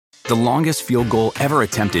The longest field goal ever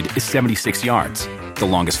attempted is 76 yards. The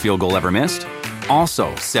longest field goal ever missed?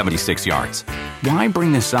 Also 76 yards. Why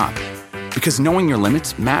bring this up? Because knowing your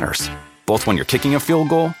limits matters, both when you're kicking a field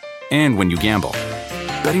goal and when you gamble.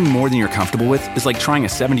 Betting more than you're comfortable with is like trying a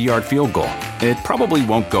 70-yard field goal. It probably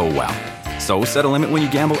won't go well. So set a limit when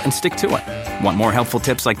you gamble and stick to it. Want more helpful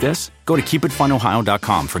tips like this? Go to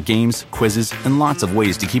keepitfunohio.com for games, quizzes, and lots of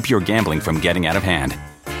ways to keep your gambling from getting out of hand.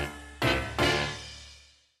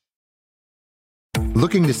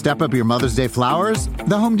 Looking to step up your Mother's Day flowers?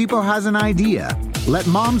 The Home Depot has an idea. Let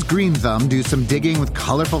Mom's Green Thumb do some digging with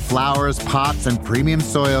colorful flowers, pots, and premium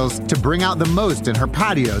soils to bring out the most in her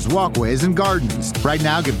patios, walkways, and gardens. Right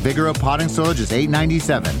now, get Vigoro potting soil just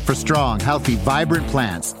 $8.97 for strong, healthy, vibrant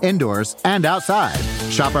plants, indoors and outside.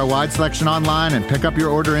 Shop our wide selection online and pick up your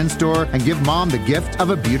order in-store and give Mom the gift of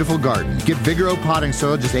a beautiful garden. Get Vigoro potting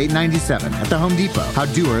soil just $8.97 at the Home Depot. How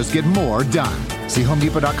doers get more done. See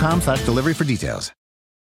homedepot.com/delivery for details.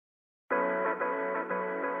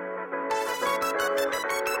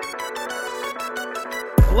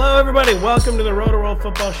 Hello, everybody. Welcome to the Roto-World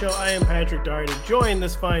Football Show. I am Patrick Daugherty, joined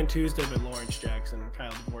this fine Tuesday by Lawrence Jackson and Kyle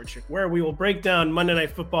Dvorak, where we will break down Monday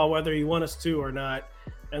Night Football, whether you want us to or not,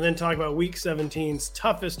 and then talk about Week 17's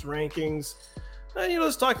toughest rankings.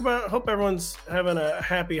 Let's talk about, hope everyone's having a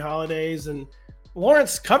happy holidays. And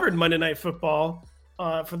Lawrence covered Monday Night Football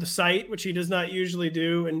for the site, which he does not usually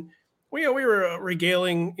do. And we were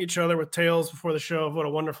regaling each other with tales before the show of what a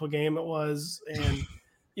wonderful game it was. And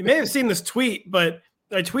you may have seen this tweet, but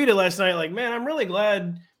I tweeted last night, like, man, I'm really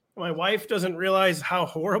glad my wife doesn't realize how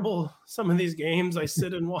horrible some of these games I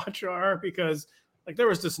sit and watch are, because like there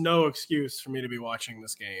was just no excuse for me to be watching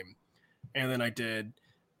this game. And then I did,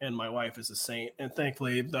 and my wife is a saint. And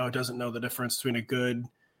thankfully, though, doesn't know the difference between a good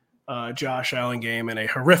Josh Allen game and a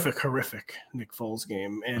horrific Nick Foles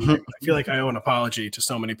game. And I feel like I owe an apology to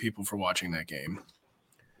so many people for watching that game.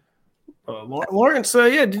 Lawrence,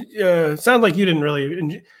 sounds like you didn't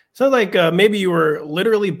really sounds like maybe you were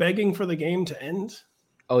literally begging for the game to end.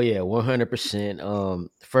 Oh yeah, 100%.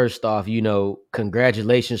 First off,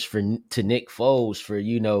 congratulations to Nick Foles for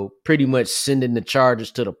pretty much sending the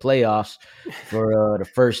Chargers to the playoffs for the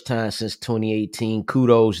first time since 2018.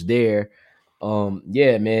 Kudos there.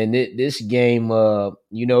 Yeah, man, this game,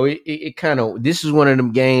 it kind of, this is one of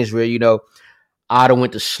them games where I'd have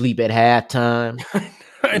went to sleep at halftime.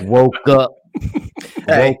 Woke up.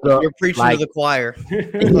 You're preaching to the choir.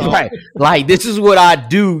 Right. Like, this is what I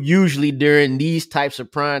do usually during these types of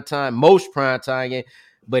most prime time games,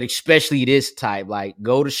 but especially this type. Like,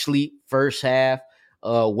 go to sleep first half,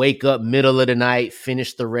 wake up middle of the night,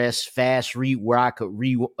 finish the rest, fast read where I could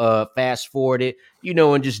fast forward it,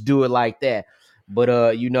 and just do it like that. But,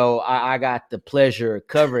 I got the pleasure of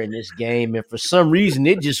covering this game. And for some reason,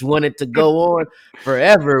 it just wanted to go on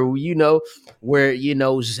forever,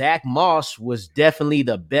 where, Zack Moss was definitely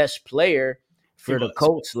the best player for the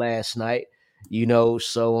Colts last night,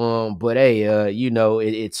 So, but hey,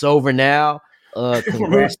 it's over now.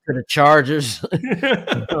 Congrats to the Chargers.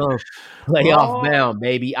 Playoff bound,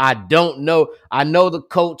 baby. I don't know. I know the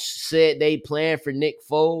coach said they planned for Nick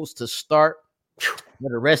Foles to start for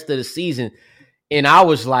the rest of the season. And I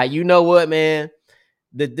was like, you know what, man?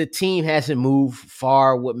 The team hasn't moved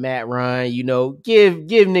far with Matt Ryan.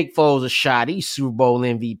 Give Nick Foles a shot. He's Super Bowl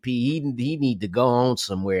MVP. He need to go on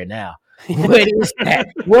somewhere now. What is that?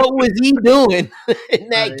 What was he doing in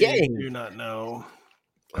that game? I do not know.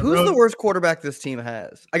 Who's the worst quarterback this team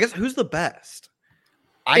has? I guess who's the best?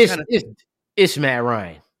 It's Matt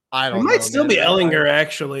Ryan. I don't know. It might still be Ellinger,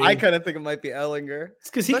 actually. I kind of think it might be Ellinger. It's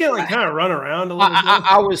because he can kind of run around a little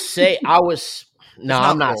bit.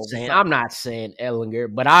 I'm not saying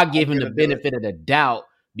Ellinger, but I'll give him the benefit of the doubt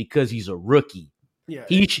because he's a rookie. Yeah,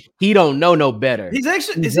 he don't know no better. He's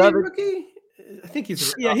actually is he a rookie? I think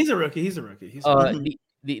he's a rookie. He's a rookie.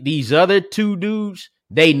 These other two dudes,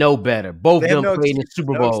 they know better. Both of them played in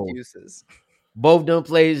Super Bowl. Both of them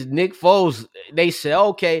plays. Nick Foles, they said,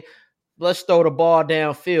 okay, let's throw the ball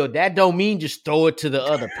downfield. That don't mean just throw it to the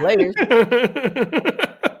other players. That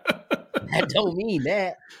don't mean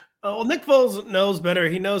that. Well, Nick Foles knows better.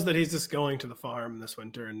 He knows that he's just going to the farm this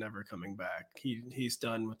winter and never coming back. He's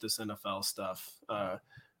done with this NFL stuff,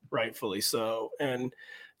 rightfully so. And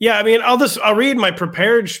yeah, I mean, I'll read my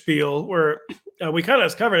prepared spiel where we kind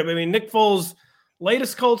of covered it. I mean, Nick Foles,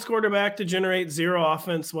 latest Colts quarterback to generate zero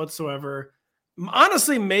offense whatsoever.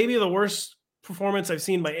 Honestly, maybe the worst performance I've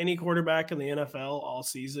seen by any quarterback in the NFL all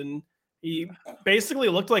season. He basically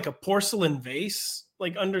looked like a porcelain vase,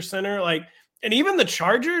 like under center, and even the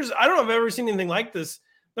Chargers, I don't know if I've ever seen anything like this.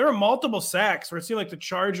 There were multiple sacks where it seemed like the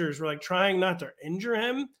Chargers were like trying not to injure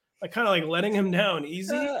him, like kind of like letting him down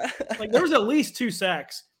easy. Like there was at least 2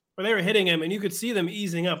 sacks where they were hitting him, and you could see them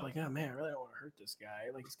easing up. Like, oh man, I really don't want to hurt this guy.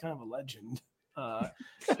 Like he's kind of a legend.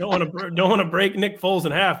 Don't want to break Nick Foles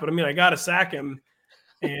in half, but I mean, I got to sack him.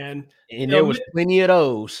 And there was plenty of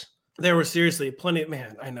those. There were seriously plenty.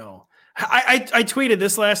 Man, I know. I tweeted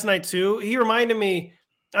this last night too. He reminded me.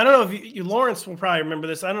 I don't know if you Lawrence will probably remember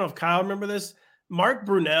this. I don't know if Kyle remember this. Mark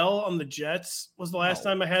Brunell on the Jets was the last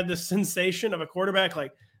time I had this sensation of a quarterback.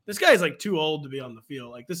 Like this guy's like too old to be on the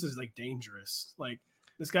field. Like this is like dangerous. Like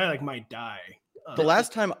this guy like might die. The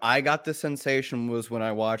last time I got this sensation was when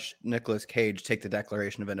I watched Nicolas Cage take the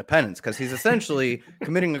Declaration of Independence, because he's essentially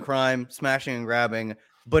committing a crime, smashing and grabbing,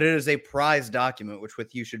 but it is a prized document, which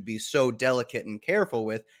you should be so delicate and careful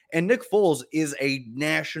with. And Nick Foles is a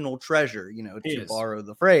national treasure, to borrow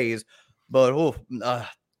the phrase. But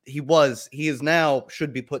he is now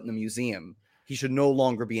should be put in the museum. He should no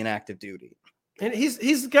longer be in active duty. And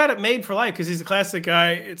he's got it made for life because he's a classic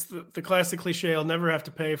guy. It's the classic cliche. He'll never have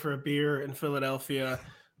to pay for a beer in Philadelphia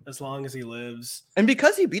as long as he lives. And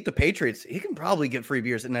because he beat the Patriots, he can probably get free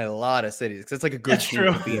beers in a lot of cities because it's like a good team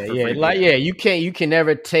to beat for free beer. You can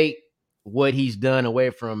never take what he's done away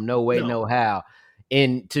from him. No way, no how.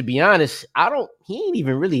 And to be honest, he ain't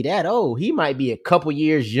even really that old. He might be a couple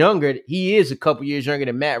years younger. He is a couple years younger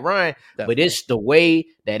than Matt Ryan, Definitely. But it's the way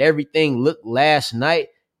that everything looked last night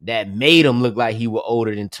that made him look like he was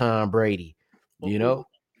older than Tom Brady,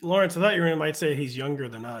 Lawrence, I thought you might say he's younger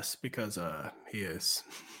than us because he is.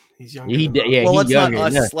 He's younger.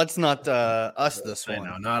 Let's not us this one.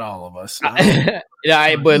 No, not all of us. No.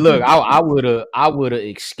 But look, I would have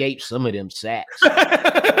escaped some of them sacks.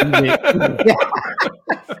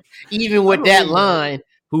 Even with that line,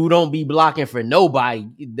 who don't be blocking for nobody,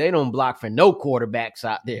 they don't block for no quarterbacks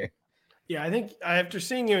out there. Yeah, I think after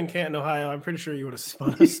seeing you in Canton, Ohio, I'm pretty sure you would have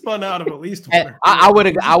spun out of at least one. I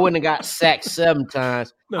wouldn't have got sacked 7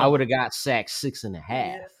 times. No. I would have got sacked 6.5.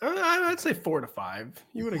 Yeah, I'd say 4 to 5.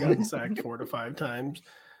 You would have gotten sacked 4 to 5 times.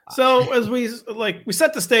 So as we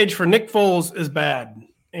set the stage for Nick Foles is bad,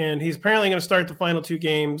 and he's apparently going to start the final 2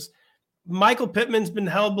 games. Michael Pittman's been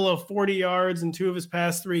held below 40 yards in 2 of his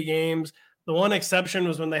past 3 games. The one exception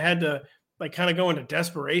was when they had to kind of go into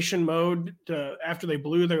desperation mode after they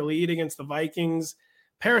blew their lead against the Vikings.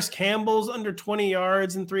 Paris Campbell's under 20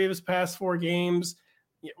 yards in 3 of his past 4 games.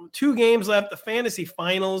 2 games left. The fantasy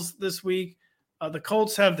finals this week. The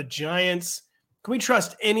Colts have the Giants. Can we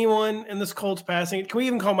trust anyone in this Colts passing? Can we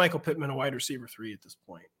even call Michael Pittman a wide receiver 3 at this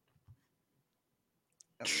point?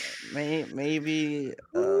 Maybe.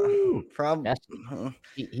 Probably.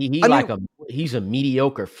 He's a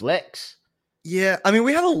mediocre flex. Yeah, I mean,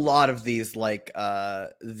 we have a lot of these,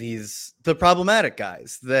 the problematic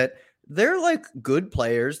guys that they're like good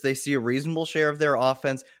players. They see a reasonable share of their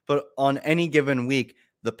offense, but on any given week,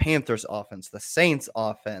 the Panthers offense, the Saints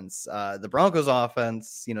offense, the Broncos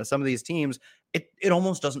offense, some of these teams, it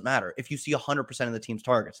almost doesn't matter if you see 100% of the team's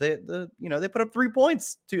targets. They put up 3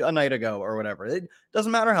 points a night ago or whatever. It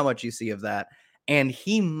doesn't matter how much you see of that. And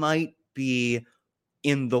he might be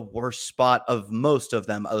in the worst spot of most of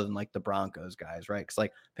them, other than the Broncos guys, right? Because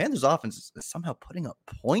Panthers offense is somehow putting up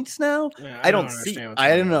points now. Yeah, I don't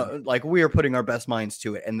know. We are putting our best minds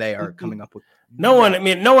to it, and they are coming up with no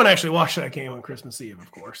one actually watched that game on Christmas Eve, of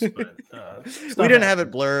course. But we didn't have it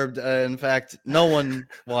blurbed. In fact, no one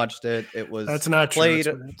watched it. It was played.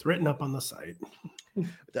 It's written up on the site.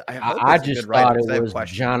 I just thought it was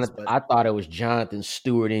Jonathan. I thought it was Jonathan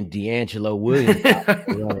Stewart and D'Angelo Williams.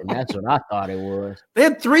 That's what I thought it was. They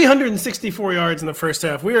had 364 yards in the first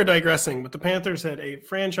half. We are digressing, but the Panthers had a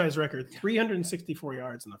franchise record 364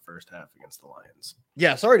 yards in the first half against the Lions.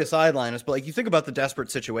 Yeah, sorry to sideline us, but you think about the desperate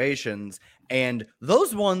situations, and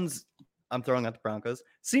those ones, I'm throwing out the Broncos,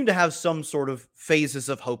 seem to have some sort of phases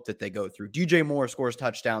of hope that they go through. DJ Moore scores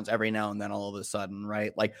touchdowns every now and then all of a sudden,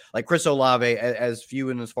 right? Like Chris Olave, as few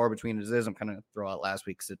and as far between as it is, I'm kind of throw out last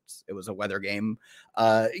week because it was a weather game.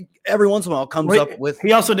 Every once in a while comes up with...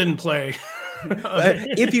 He also didn't play.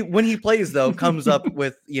 When he plays, though, comes up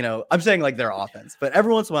with, I'm saying their offense, but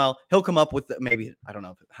every once in a while, he'll come up with maybe, I don't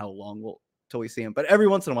know how long till we see him, but every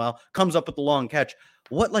once in a while comes up with the long catch.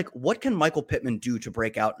 What can Michael Pittman do to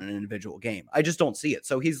break out in an individual game? I just don't see it.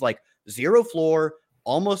 So he's zero floor,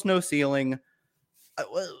 almost no ceiling.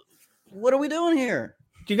 What are we doing here?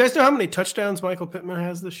 Do you guys know how many touchdowns Michael Pittman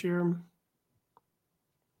has this year?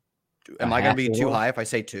 Am I going to be too high if I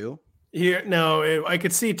say 2? Here, no, I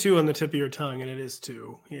could see 2 on the tip of your tongue, and it is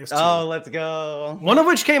 2. He has 2. Oh, let's go. One of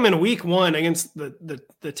which came in week 1 against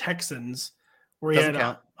the Texans, where he had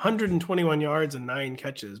 121 yards and 9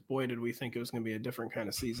 catches. Boy, did we think it was going to be a different kind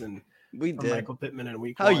of season We did. Michael Pittman in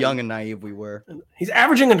week How 1. young and naive we were. He's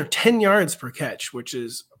averaging under 10 yards per catch, which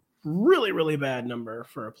is really, really bad number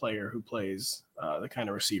for a player who plays the kind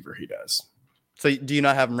of receiver he does. So do you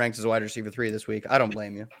not have him ranked as a wide receiver 3 this week? I don't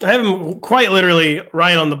blame you. I have him quite literally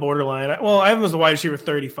right on the borderline. I have him as a wide receiver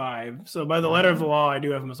 35. So by the letter of the law, I do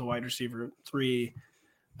have him as a wide receiver 3.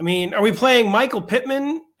 I mean, are we playing Michael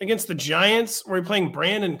Pittman against the Giants, or are we playing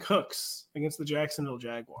Brandon Cooks against the Jacksonville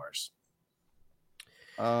Jaguars?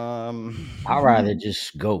 I'd rather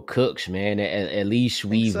just go Cooks, man. At least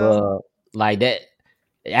we've like that.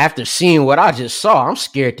 After seeing what I just saw, I'm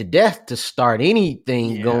scared to death to start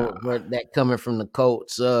anything going that coming from the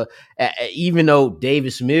Colts. Even though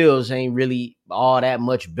Davis Mills ain't really all that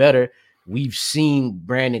much better, we've seen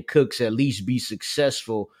Brandon Cooks at least be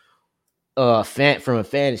successful from a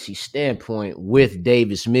fantasy standpoint with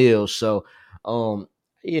Davis Mills. So,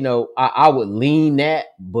 I would lean that,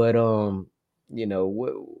 but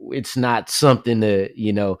it's not something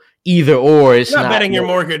to, either or. It's not betting your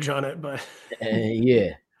mortgage on it, but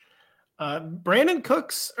yeah. Brandon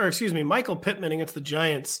Cooks, Michael Pittman against the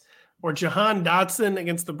Giants, or Jahan Dotson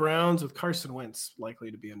against the Browns with Carson Wentz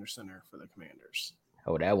likely to be under center for the Commanders.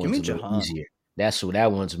 Oh, that one's a little easier.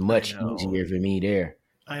 That one's much easier for me there.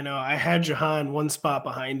 I know. I had Jahan one spot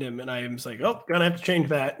behind him, and I was like, gonna have to change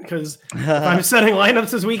that, because if I'm setting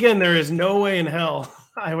lineups this weekend, there is no way in hell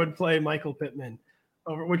I would play Michael Pittman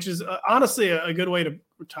over, which is honestly a good way to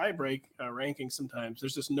tie break rankings sometimes.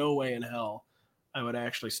 There's just no way in hell I would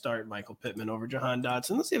actually start Michael Pittman over Jahan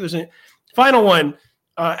Dotson. Let's see if there's any. Final one.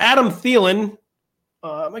 Adam Thielen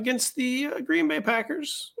against the Green Bay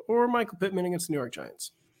Packers, or Michael Pittman against the New York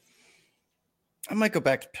Giants. I might go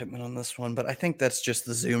back to Pittman on this one, but I think that's just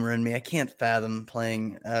the zoomer in me. I can't fathom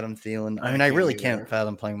playing Adam Thielen. I mean, I really can't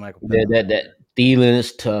fathom playing Michael Pittman. That Thielen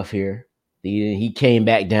is tough here. He came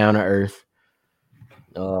back down to earth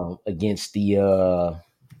against the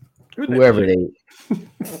whoever they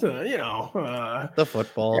the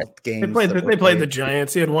football game. They played the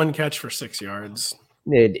Giants. He had one catch for 6 yards.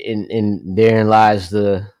 And therein lies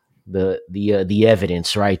the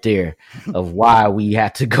evidence right there of why we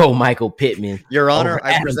had to go Michael Pittman. Your Honor,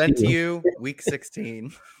 I present to you week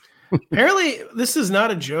 16. Apparently, this is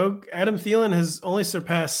not a joke. Adam Thielen has only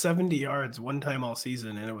surpassed 70 yards one time all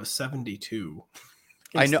season, and it was 72.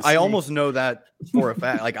 I know. I almost know that for a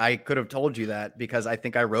fact. Like, I could have told you that because I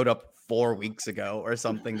think I wrote up 4 weeks ago or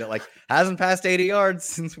something that hasn't passed 80 yards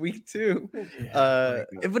since week 2. But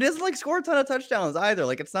it doesn't score a ton of touchdowns either.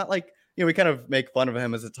 It's not like, we kind of make fun of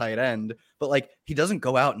him as a tight end, but he doesn't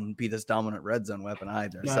go out and be this dominant red zone weapon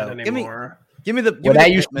either. Not so anymore. Give me the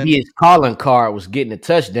that used to be his calling card, was getting the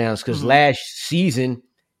touchdowns, because last season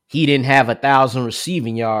he didn't have 1,000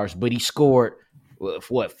 receiving yards, but he scored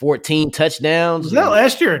 14 touchdowns. Was that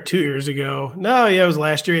last year or 2 years ago? No, it was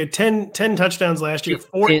last year. He had 10 touchdowns last year,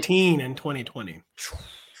 14 in 2020.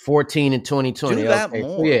 14 in 2020. Do that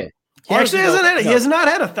more. Yeah. He actually he has not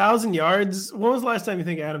had 1,000 yards. When was the last time you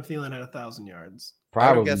think Adam Thielen had 1,000 yards?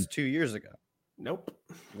 Probably. I would guess 2 years ago. Nope.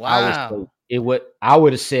 Wow. I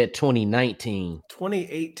would have said 2019.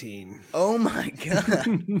 2018. Oh my God.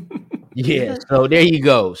 Yeah. So there you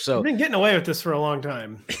go. So I've been getting away with this for a long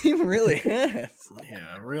time. He really has.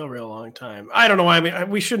 Yeah, real long time. I don't know why. I mean,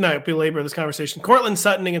 we should not belabor this conversation. Cortland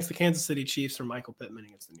Sutton against the Kansas City Chiefs, or Michael Pittman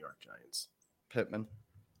against the New York Giants. Pittman.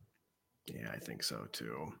 Yeah, I think so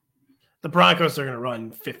too. The Broncos are going to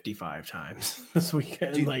run 55 times this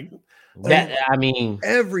weekend.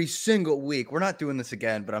 Every single week, we're not doing this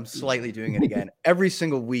again, but I'm slightly doing it again. Every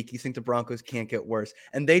single week, you think the Broncos can't get worse.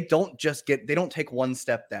 And they don't take one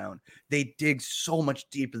step down. They dig so much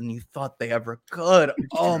deeper than you thought they ever could.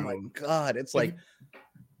 Oh my God. It's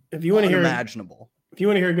if you want to hear unimaginable. If you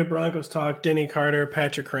want to hear good Broncos talk, Denny Carter,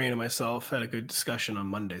 Patrick Crane, and myself had a good discussion on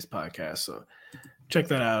Monday's podcast. So check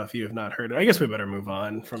that out if you have not heard it. I guess we better move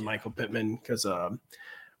on from Michael Pittman, because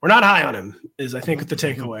we're not high on him, is I think the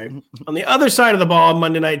takeaway. On the other side of the ball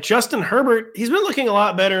Monday night, Justin Herbert, he's been looking a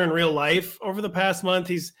lot better in real life over the past month.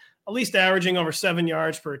 He's at least averaging over 7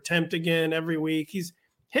 yards per attempt again every week. He's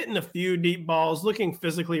hitting a few deep balls, looking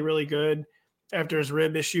physically really good after his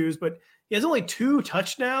rib issues, but he has only 2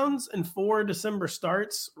 touchdowns and 4 December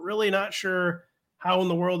starts. Really not sure how in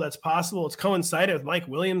the world that's possible. It's coincided with Mike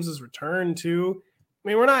Williams' return too. I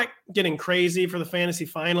mean, we're not getting crazy for the fantasy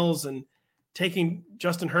finals and taking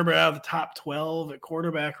Justin Herbert out of the top 12 at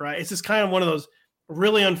quarterback, right? It's just kind of one of those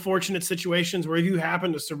really unfortunate situations where if you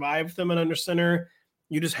happen to survive them at under center,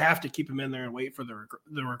 you just have to keep him in there and wait for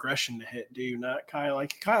the regression to hit. Do you not, Kyle?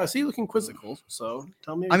 Kyle, I see you looking quizzical, so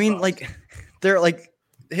tell me. They're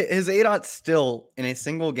his ADOT still in a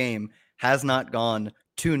single game has not gone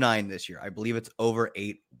 2-9 this year. I believe it's over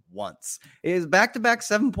 8 once. It is back-to-back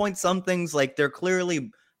 7-point somethings. Like, they're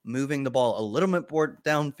clearly moving the ball a little bit more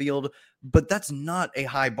downfield, but that's not a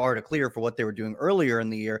high bar to clear for what they were doing earlier in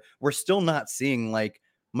the year. We're still not seeing like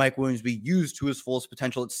Mike Williams be used to his fullest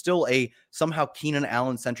potential. It's still a somehow Keenan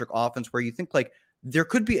Allen-centric offense where you think like there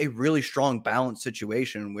could be a really strong balance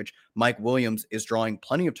situation in which Mike Williams is drawing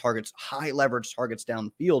plenty of targets, high leverage targets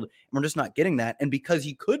downfield, and we're just not getting that. And because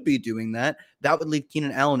he could be doing that, that would leave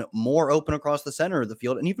Keenan Allen more open across the center of the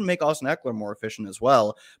field and even make Austin Eckler more efficient as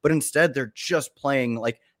well. But instead, they're just playing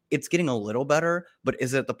like it's getting a little better, but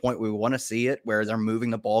is it at the point we want to see it where they're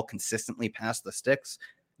moving the ball consistently past the sticks?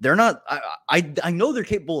 They're not. I know they're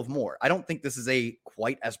capable of more. I don't think this is a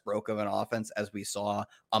quite as broke of an offense as we saw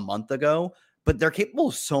a month ago, but they're capable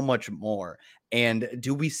of so much more. And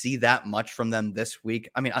do we see that much from them this week?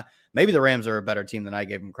 I mean, maybe the Rams are a better team than I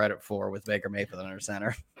gave them credit for with Baker Mayfield under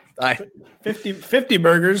center. 50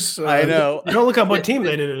 burgers. I know. Don't look up what team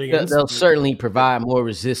they did it against. They'll certainly provide more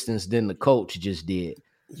resistance than the coach just did.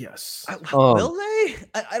 Yes. Will they?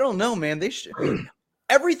 I don't know, man. They should.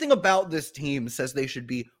 Everything about this team says they should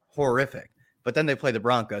be horrific. But then they play the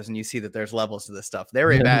Broncos, and you see that there's levels to this stuff.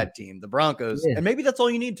 They're a bad team. The Broncos, and maybe that's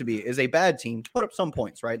all you need to be, is a bad team to put up some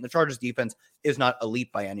points, right? And the Chargers defense is not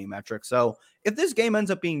elite by any metric. So if this game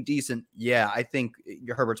ends up being decent, yeah, I think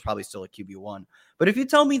Herbert's probably still a QB1. But if you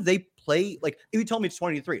tell me they play, like, if you tell me it's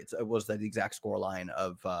 23, it was the exact score line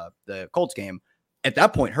of the Colts game, at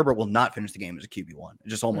that point, Herbert will not finish the game as a QB1. It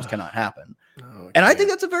just almost cannot happen. And I think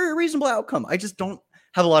that's a very reasonable outcome. I just don't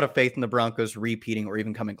have a lot of faith in the Broncos repeating or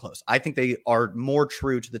even coming close. I think they are more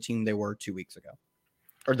true to the team they were 2 weeks ago.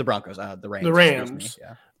 Or the Broncos, the Rams. The Rams.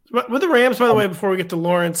 Yeah. But with the Rams, by the way, before we get to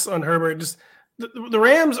Lawrence on Herbert, just the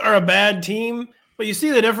Rams are a bad team, but you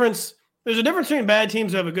see the difference. There's a difference between bad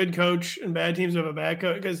teams who have a good coach and bad teams who have a bad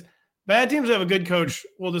coach. Because bad teams who have a good coach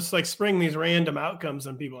will just like spring these random outcomes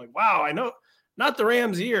on people like, wow, I know not the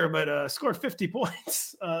Rams year, but scored 50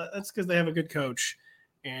 points. That's because they have a good coach.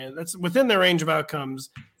 And that's within their range of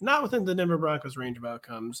outcomes, not within the Denver Broncos range of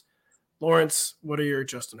outcomes. Lawrence, what are your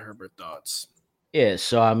Justin Herbert thoughts? Yeah,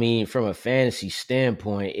 so I mean, from a fantasy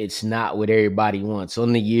standpoint, it's not what everybody wants.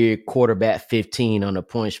 On the year, quarterback 15 on a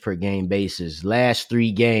points per game basis. Last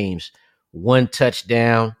 3 games, 1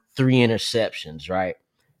 touchdown, 3 interceptions, right?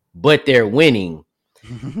 But they're winning.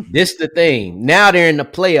 This is the thing. Now they're in the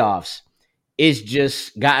playoffs. It's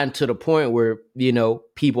just gotten to the point where, you know,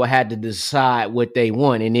 people had to decide what they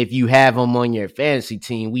want. And if you have them on your fantasy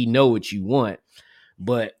team, we know what you want.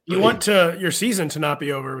 But you want your season to not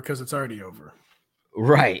be over because it's already over.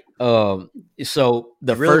 Right. So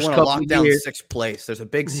the really first couple lock down years, 6th place. There's a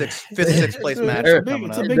big fifth, 6th place match.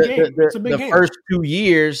 It's a big game. It's a big game.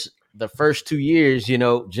 The first 2 years, you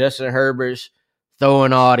know, Justin Herbert's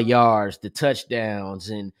throwing all the yards, the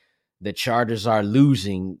touchdowns, and the Chargers are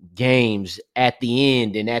losing games at the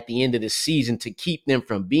end and at the end of the season to keep them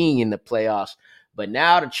from being in the playoffs. But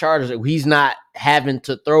now the Chargers, he's not having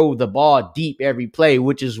to throw the ball deep every play,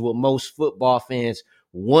 which is what most football fans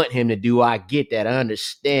want him to do. I get that. I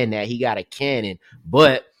understand that. He got a cannon.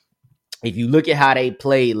 But if you look at how they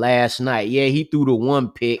played last night, yeah, he threw the 1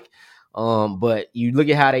 pick. But you look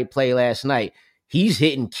at how they played last night. He's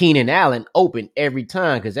hitting Keenan Allen open every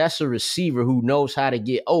time because that's a receiver who knows how to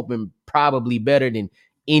get open probably better than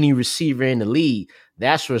any receiver in the league.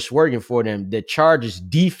 That's what's working for them. The Chargers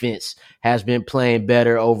defense has been playing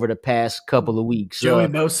better over the past couple of weeks. Joey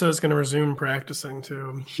Bosa is going to resume practicing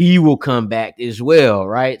too. He will come back as well,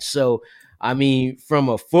 right? So, I mean, from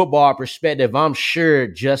a football perspective, I'm sure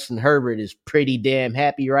Justin Herbert is pretty damn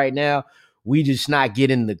happy right now. We just not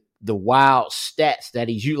getting the wild stats that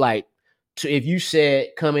he's like. If you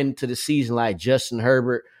said coming into the season like Justin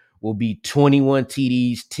Herbert will be 21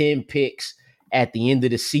 TDs, 10 picks at the end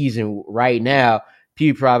of the season right now,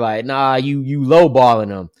 people probably like, nah, you lowballing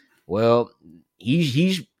him. Well,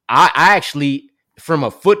 I actually, from a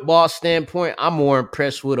football standpoint, I'm more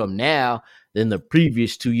impressed with him now than the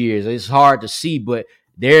previous 2 years. It's hard to see, but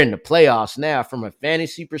they're in the playoffs now. From a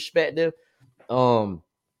fantasy perspective,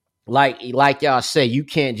 like y'all say, you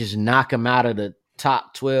can't just knock him out of the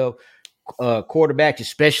top 12 quarterbacks,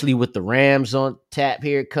 especially with the Rams on tap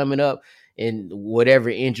here coming up and whatever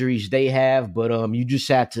injuries they have. But you just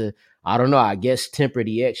have to, I don't know, I guess temper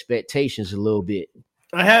the expectations a little bit.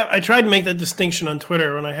 I tried to make that distinction on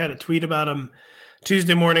Twitter when I had a tweet about him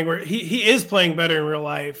Tuesday morning where he is playing better in real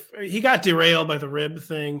life. He got derailed by the rib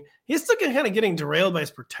thing. He's still kind of getting derailed by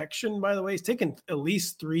his protection, by the way. He's taken at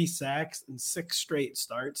least 3 sacks and 6 straight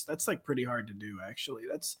starts. That's like pretty hard to do, actually.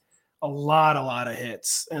 That's a lot of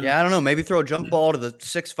hits. And yeah, I don't know. Maybe throw a jump ball to the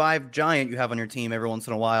 6'5" giant you have on your team every once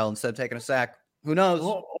in a while instead of taking a sack. Who knows?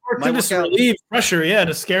 Or could just relieve pressure,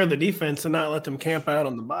 to scare the defense and not let them camp out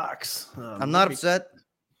on the box. I'm not upset.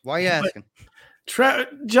 Why are you asking?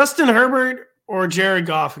 Justin Herbert or Jared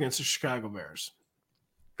Goff against the Chicago Bears?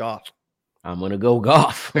 Goff. I'm going to go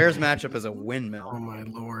Goff. Bears matchup is a windmill. Oh, my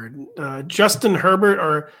Lord. Justin Herbert,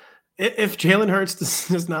 or if Jalen Hurts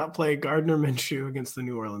does not play, Gardner Minshew against the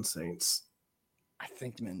New Orleans Saints. I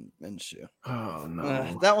think Minshew. Oh,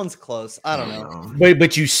 no. That one's close. I don't know.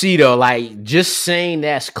 But you see, though, like, just saying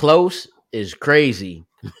that's close is crazy.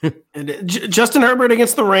 And Justin Herbert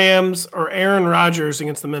against the Rams or Aaron Rodgers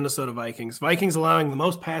against the Minnesota Vikings. Vikings allowing the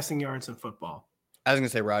most passing yards in football. I was going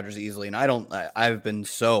to say Rodgers easily, and I've been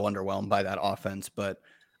so underwhelmed by that offense, but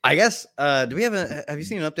I guess, have you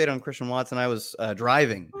seen an update on Christian Watson? I was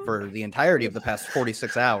driving for the entirety of the past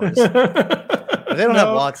 46 hours. They don't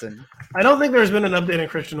have Watson. I don't think there's been an update on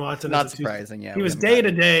Christian Watson. Not surprising, yeah. He was day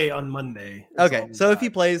to day on Monday. Okay, so if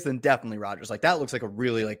he plays, then definitely Rodgers. Like, that looks like a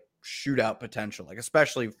really, shootout potential,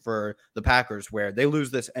 especially for the Packers, where they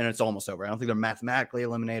lose this and it's almost over. I don't think they're mathematically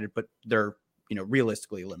eliminated, but they're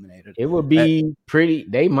realistically eliminated. It would be pretty.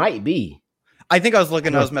 They might be. I think I was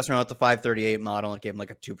messing around with the 538 model and it gave them a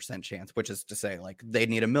 2% chance, which is to say they'd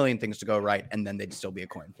need a million things to go right and then they'd still be a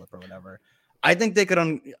coin flip or whatever. I think they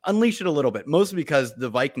could unleash it a little bit, mostly because the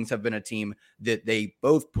Vikings have been a team that they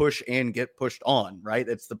both push and get pushed on, right?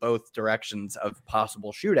 It's the both directions of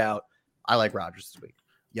possible shootout. I like Rodgers this week.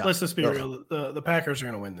 Yeah. Let's just be real. The Packers are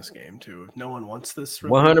going to win this game too. If no one wants this,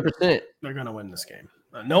 100%. They're going to win this game.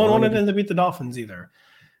 No one wanted them to beat the Dolphins either,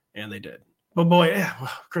 and they did. But boy,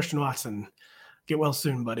 Christian Watson, get well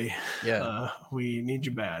soon, buddy. Yeah, we need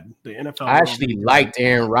you bad. The NFL. I actually liked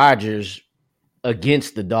Aaron Rodgers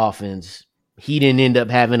against the Dolphins. He didn't end up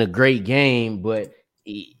having a great game, but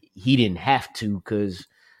he didn't have to because,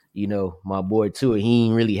 my boy Tua, he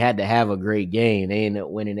ain't really had to have a great game. They ended up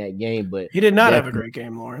winning that game, but he did not have a great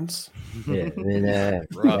game, Lawrence. Yeah, and that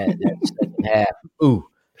second half. Ooh.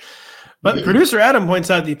 But producer Adam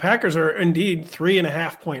points out the Packers are indeed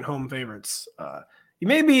 3.5-point home favorites. You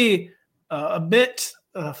may be a bit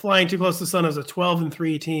flying too close to the sun as a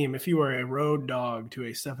 12-3 team if you were a road dog to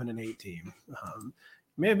a 7-8 team. You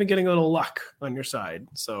may have been getting a little luck on your side.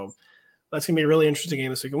 So that's going to be a really interesting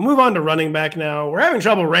game this week. We'll move on to running back now. We're having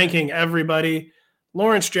trouble ranking everybody.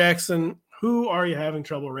 Lawrence Jackson, who are you having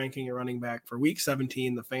trouble ranking your running back for Week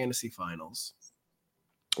 17, the fantasy finals?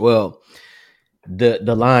 Well,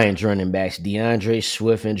 the Lions running backs, DeAndre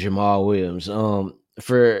Swift and Jamaal Williams.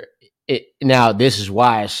 For it now, this is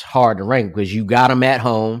why it's hard to rank because you got them at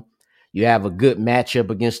home. You have a good matchup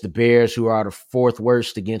against the Bears, who are the fourth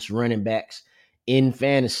worst against running backs in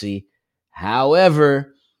fantasy.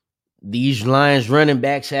 However, these Lions running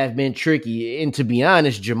backs have been tricky. And to be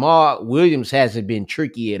honest, Jamaal Williams hasn't been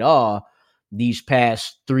tricky at all these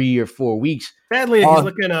past 3 or 4 weeks. Sadly, he's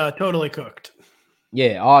looking totally cooked.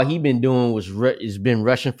 Yeah, all he been doing is been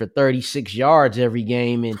rushing for 36 yards every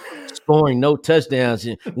game and scoring no touchdowns.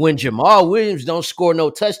 And when Jamaal Williams don't score no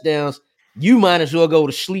touchdowns, you might as well go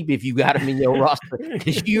to sleep if you got him in your roster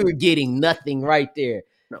because you're getting nothing right there.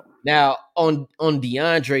 No. Now, on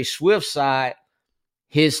DeAndre Swift's side,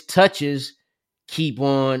 his touches keep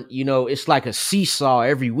on, it's like a seesaw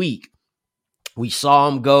every week. We saw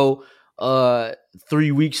him go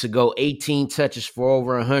 3 weeks ago, 18 touches for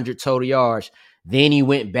over 100 total yards. Then he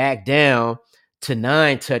went back down to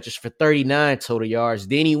 9 touches for 39 total yards.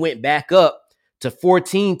 Then he went back up to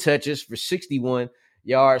 14 touches for 61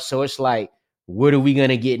 yards. So it's like, what are we going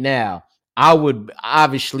to get now? I would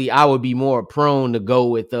be more prone to go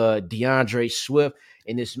with DeAndre Swift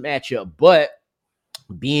in this matchup. But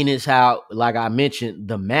being as how, like I mentioned,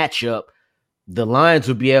 the matchup, the Lions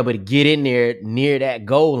will be able to get in there near that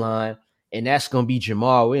goal line, and that's going to be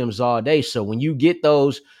Jamaal Williams all day. So when you get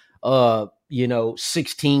those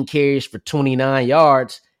 16 carries for 29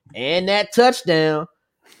 yards and that touchdown,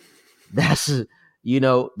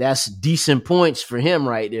 that's decent points for him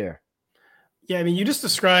right there. Yeah, I mean, you just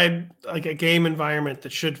described like a game environment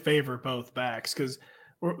that should favor both backs because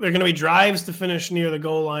they're going to be drives to finish near the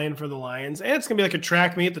goal line for the Lions, and it's going to be like a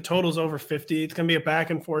track meet. The total's over 50. It's going to be a back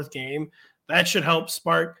and forth game. That should help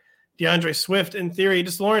spark DeAndre Swift. In theory,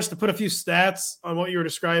 just Lawrence, to put a few stats on what you were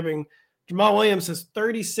describing, Jamaal Williams has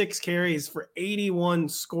 36 carries for 81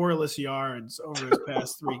 scoreless yards over his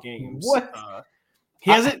past 3 games. What?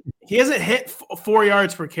 He hasn't hit 4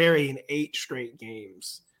 yards per carry in 8 straight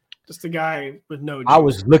games. Just a guy with no juice. I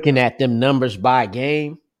was looking at them numbers by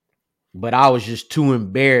game, but I was just too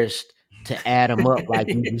embarrassed to add them up like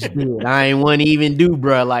you just did. I ain't want to even do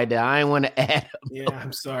bruh like that. I ain't want to add them. Yeah,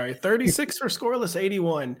 I'm sorry. 36 for scoreless,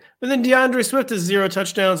 81. But then DeAndre Swift has 0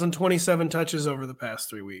 touchdowns and 27 touches over the past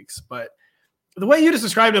 3 weeks. But the way you just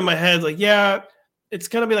described it in my head, like, yeah, it's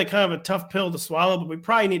going to be like kind of a tough pill to swallow, but we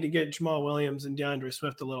probably need to get Jamaal Williams and DeAndre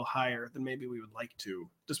Swift a little higher than maybe we would like to,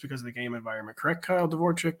 just because of the game environment. Correct, Kyle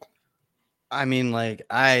Dvorchak? I mean, like,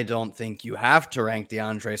 I don't think you have to rank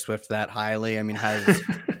DeAndre Swift that highly. I mean, has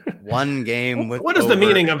one game with what is the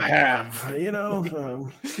meaning of have? You know,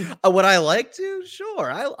 would I like to?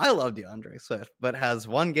 Sure, I love DeAndre Swift, but has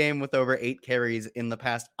one game with over 8 carries in the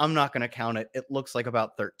past. I'm not going to count it. It looks like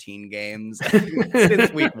about 13 games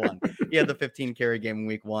since week 1. He had the 15 carry game in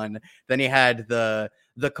week 1. Then he had the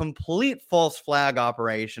complete false flag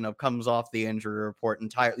operation of comes off the injury report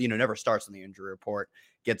entirely. Never starts on the injury report.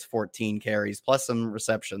 Gets 14 carries plus some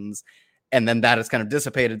receptions. And then that has kind of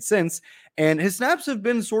dissipated since. And his snaps have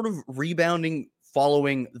been sort of rebounding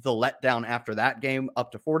following the letdown after that game,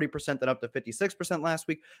 up to 40%, then up to 56% last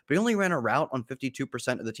week. But he only ran a route on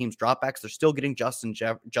 52% of the team's dropbacks. They're still getting Justin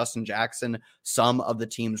Jackson some of the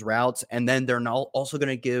team's routes. And then they're now also going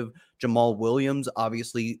to give Jamaal Williams,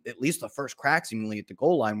 obviously, at least the first crack seemingly at the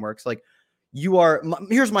goal line works. Like,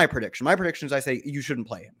 here's my prediction. My prediction is I say you shouldn't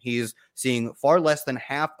play him. He's seeing far less than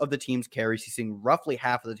half of the team's carries. He's seeing roughly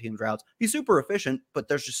half of the team's routes. He's super efficient, but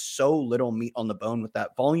there's just so little meat on the bone with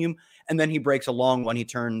that volume. And then he breaks a long one. He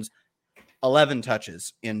turns 11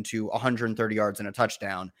 touches into 130 yards and a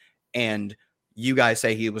touchdown. And you guys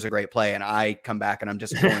say he was a great play. And I come back and I'm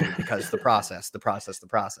disappointed because the process.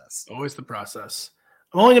 Always the process.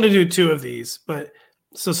 I'm only going to do 2 of these, but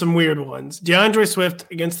so some weird ones. DeAndre Swift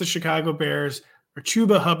against the Chicago Bears or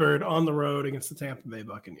Chuba Hubbard on the road against the Tampa Bay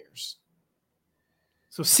Buccaneers.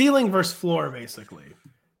 So ceiling versus floor, basically.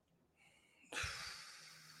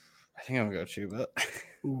 I think I'm going to go Chuba.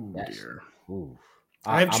 Ooh, dear. Ooh.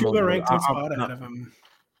 I have Chuba ranked one spot ahead of him.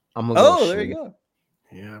 There you go.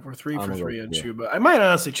 Yeah, we're 3 for 3 on Chuba. I might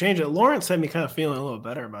honestly change it. Lawrence had me kind of feeling a little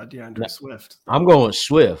better about DeAndre Swift. I'm going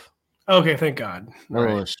Swift. Okay, thank God. I'm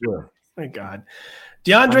going Swift. Thank God.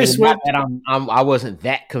 DeAndre Swift. I wasn't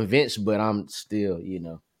that convinced, but I'm still,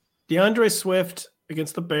 DeAndre Swift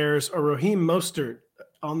against the Bears or Raheem Mostert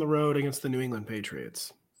on the road against the New England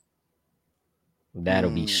Patriots. That'll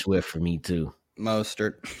be Swift for me too.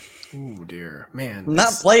 Mostert. Oh dear, man! I'm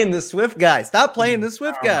not playing the Swift guy. Stop playing the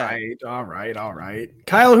Swift guy. All right.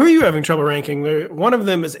 Kyle, who are you having trouble ranking? One of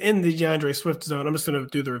them is in the DeAndre Swift zone. I'm just going to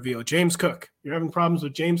do the reveal. James Cook. You're having problems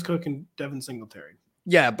with James Cook and Devin Singletary.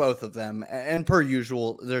 Yeah, both of them. And per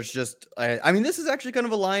usual, there's just, I mean, this is actually kind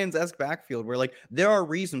of a Lions-esque backfield where, like, there are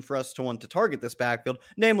reasons for us to want to target this backfield,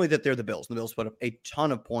 namely that they're the Bills. The Bills put up a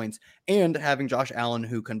ton of points, and having Josh Allen,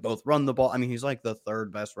 who can both run the ball. I mean, he's like the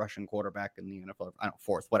 3rd best rushing quarterback in the NFL. I don't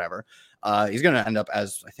know, 4th, whatever. He's going to end up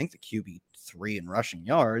as, I think, the QB3 in rushing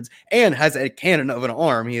yards, and has a cannon of an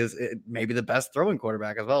arm. He is maybe the best throwing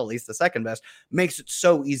quarterback as well, at least the 2nd best. Makes it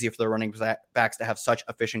so easy for the running backs to have such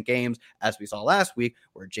efficient games, as we saw last week,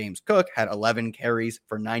 where James Cook had 11 carries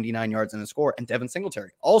for 99 yards and a score, and Devin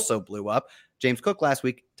Singletary also blew up. James Cook last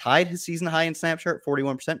week tied his season high in snap share at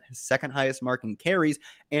 41%, his 2nd highest mark in carries.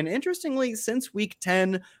 And interestingly, since week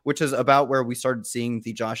 10, which is about where we started seeing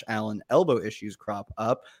the Josh Allen elbow issues crop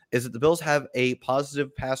up, is that the Bills have a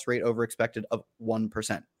positive pass rate over expected of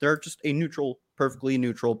 1%. They're just a neutral, perfectly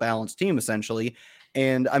neutral, balanced team, essentially.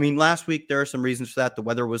 And I mean, last week, there are some reasons for that. The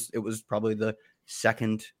weather was probably the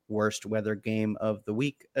 2nd worst weather game of the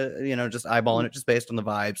week, just eyeballing it just based on the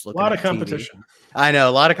vibes. A lot of competition. TV. I know,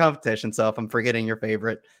 a lot of competition. So if I'm forgetting your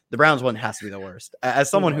favorite, the Browns one has to be the worst. As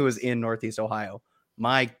someone who is in Northeast Ohio,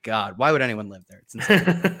 my God, why would anyone live there? It's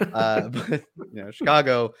insane. But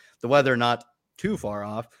Chicago, the weather not too far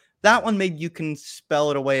off. That one, maybe you can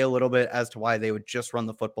spell it away a little bit as to why they would just run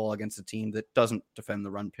the football against a team that doesn't defend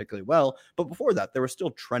the run particularly well. But before that, they were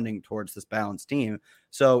still trending towards this balanced team.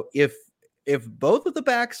 So if both of the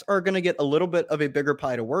backs are going to get a little bit of a bigger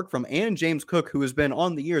pie to work from, and James Cook, who has been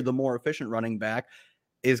on the year the more efficient running back,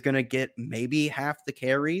 is going to get maybe half the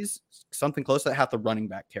carries, something close to half the running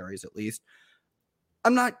back carries at least.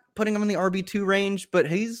 I'm not putting him in the RB2 range, but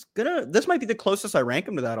this might be the closest I rank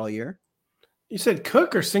him to that all year. You said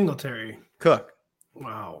Cook or Singletary? Cook.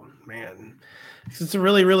 Wow, man. It's a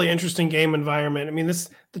really, really interesting game environment. I mean,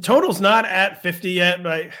 the total's not at 50 yet,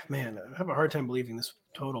 but I have a hard time believing this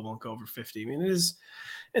total won't go over 50. I mean, it is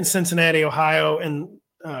in Cincinnati, Ohio, in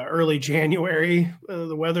early January.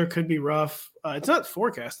 The weather could be rough. It's not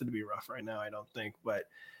forecasted to be rough right now, I don't think, but it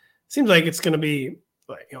seems like it's going to be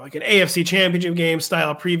like an AFC Championship game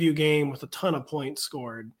style preview game with a ton of points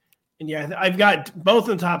scored. And yeah, I've got both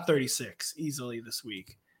in the top 36 easily this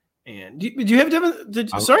week. And do you have Devin?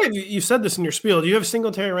 Sorry, you said this in your spiel. Do you have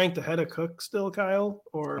Singletary ranked ahead of Cook still, Kyle?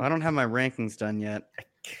 Or I don't have my rankings done yet.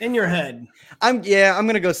 In your head, I'm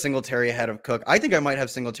gonna go Singletary ahead of Cook. I think I might have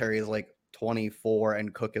Singletary as like 24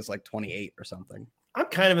 and Cook is like 28 or something. I'm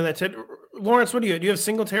kind of in that tip. Lawrence, what do you have?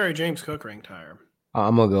 Singletary or James Cook ranked higher?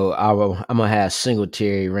 I'm gonna have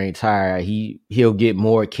Singletary ranked higher. He'll get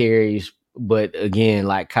more carries, but again,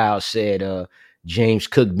 like Kyle said, James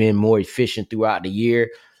Cook been more efficient throughout the year.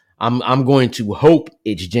 I'm going to hope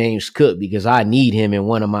it's James Cook because I need him in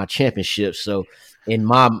one of my championships. So I'm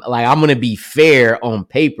gonna be fair on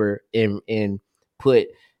paper and put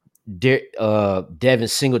Devin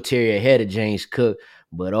Singletary ahead of James Cook.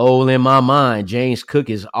 But in my mind, James Cook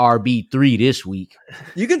is RB3 this week.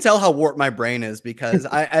 You can tell how warped my brain is because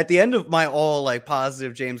at the end of my all like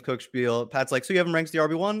positive James Cook spiel, Pat's like, so you have him ranked the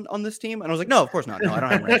RB1 on this team? And I was like, no, of course not. No, I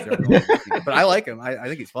don't have him ranked the RB1 on this team. But I like him. I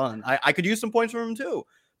think he's fun. I could use some points from him too.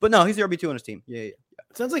 But no, he's the RB2 on his team. Yeah. It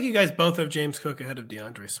sounds like you guys both have James Cook ahead of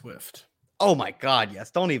DeAndre Swift. Oh my God,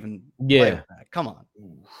 yes. Don't even play with that. Come on.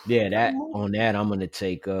 Yeah, I'm gonna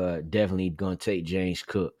take definitely gonna take James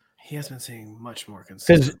Cook. He has been seeing much more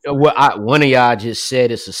consistent. Because one of y'all just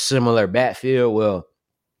said it's a similar backfield. Well,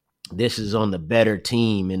 this is on the better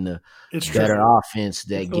team and the better offense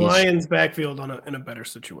that the Lions' backfield in a better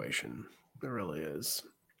situation. It really is.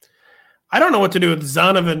 I don't know what to do with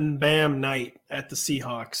Zonovan Bam Knight at the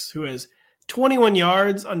Seahawks, who has 21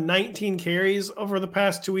 yards on 19 carries over the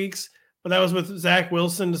past 2 weeks, but that was with Zach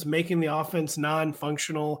Wilson just making the offense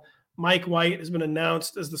non-functional. Mike White has been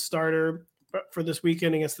announced as the starter for this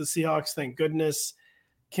weekend against the Seahawks. Thank goodness.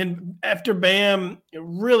 After Bam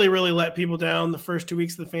really, really let people down the first 2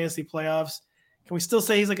 weeks of the fantasy playoffs, can we still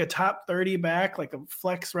say he's like a top 30 back, like a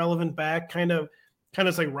flex relevant back, kind of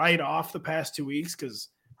like right off the past 2 weeks? Because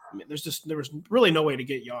there was really no way to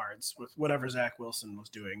get yards with whatever Zach Wilson was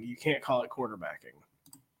doing. You can't call it quarterbacking.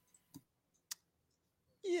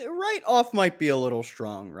 Yeah, right off might be a little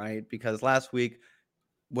strong, right? Because last week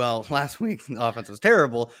the offense was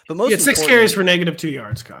terrible, but most 6 carries for -2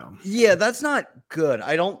 yards, Kyle. Yeah, that's not good.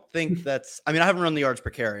 I don't think that's. I mean, I haven't run the yards per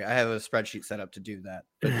carry. I have a spreadsheet set up to do that,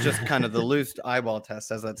 but just kind of the loose eyeball test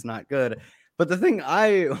says that's not good. But the thing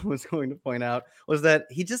I was going to point out was that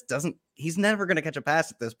he just doesn't. He's never going to catch a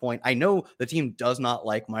pass at this point. I know the team does not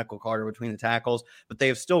like Michael Carter between the tackles, but they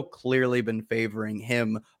have still clearly been favoring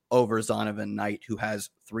him over Zonovan Knight, who has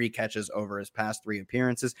 3 catches over his past 3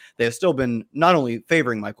 appearances. They have still been not only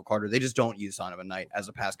favoring Michael Carter, they just don't use Zonovan Knight as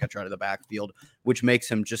a pass catcher out of the backfield, which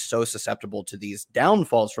makes him just so susceptible to these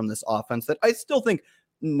downfalls from this offense that I still think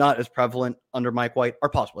not as prevalent under Mike White are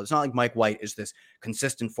possible. It's not like Mike White is this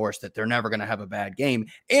consistent force that they're never going to have a bad game.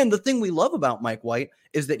 And the thing we love about Mike White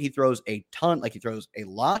is that he throws a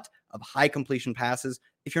lot of high completion passes.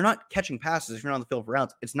 If you're not catching passes, if you're not on the field for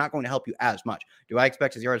rounds, it's not going to help you as much. Do I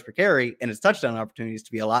expect his yards per carry and his touchdown opportunities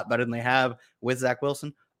to be a lot better than they have with Zach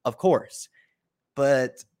Wilson? Of course.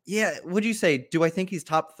 But yeah, would you say, do I think he's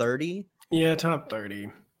top 30? Yeah, top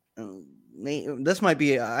 30. This might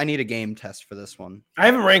be, I need a game test for this one. I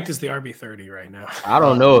haven't ranked as the RB30 right now. I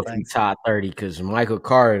don't know if he's top 30 because Michael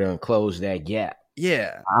Carter done closed that gap.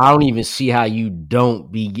 Yeah. I don't even see how you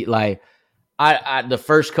don't be like, I the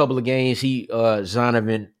first couple of games,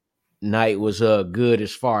 Zonovan Knight was good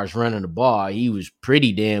as far as running the ball. He was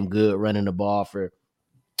pretty damn good running the ball for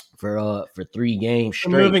 3 games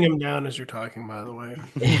straight. I'm moving him down as you're talking, by the way.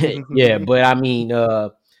 Yeah, but I mean,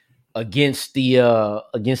 against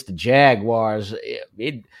the Jaguars,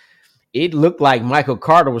 it looked like Michael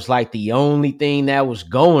Carter was like the only thing that was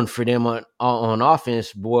going for them on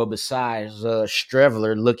offense, boy, besides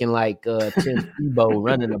Streveler looking like Tim Tebow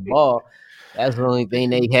running the ball. That's the only thing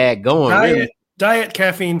they had going. Diet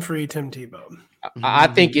caffeine-free Tim Tebow. I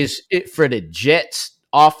think for the Jets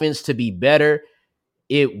offense to be better,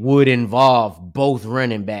 it would involve both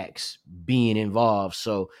running backs being involved.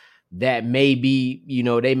 So that may be,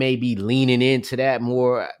 they may be leaning into that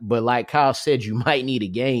more. But like Kyle said, you might need a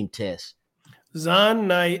game test. Zon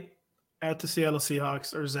Knight at the Seattle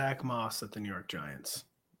Seahawks or Zack Moss at the New York Giants?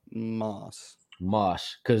 Moss.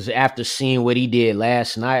 Because after seeing what he did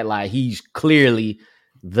last night, like he's clearly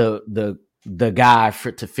the guy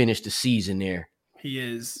to finish the season there. He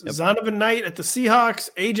is. Yep. Zonovan Knight at the Seahawks,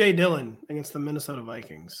 A.J. Dillon against the Minnesota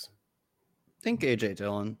Vikings. I think A.J.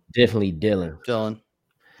 Dillon. Definitely Dillon.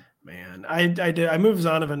 Man, I moved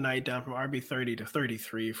Zonovan Knight down from RB30 to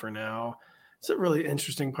 33 for now. It's a really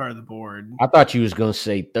interesting part of the board. I thought you was going to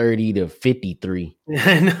say 30 to 53.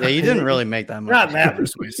 Yeah, you didn't really make that much. Not that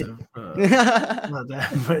persuasive. Not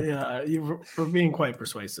that, but yeah, you were being quite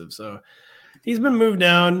persuasive. So he's been moved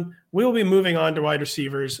down. We will be moving on to wide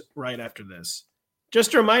receivers right after this.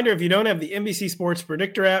 Just a reminder, if you don't have the NBC Sports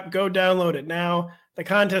Predictor app, go download it now. The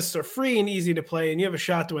contests are free and easy to play, and you have a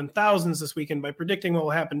shot to win thousands this weekend by predicting what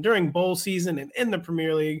will happen during bowl season and in the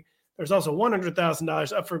Premier League. There's also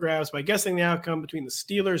 $100,000 up for grabs by guessing the outcome between the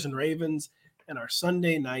Steelers and Ravens in our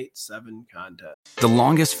Sunday Night 7 contest. The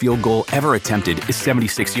longest field goal ever attempted is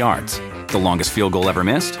 76 yards. The longest field goal ever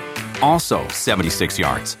missed? Also 76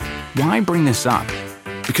 yards. Why bring this up?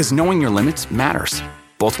 Because knowing your limits matters,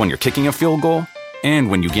 both when you're kicking a field goal and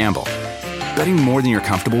when you gamble. Betting more than you're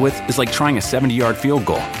comfortable with is like trying a 70-yard field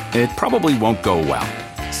goal. It probably won't go well.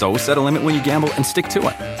 So set a limit when you gamble and stick to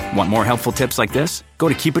it. Want more helpful tips like this? Go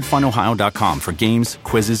to keepitfunohio.com for games,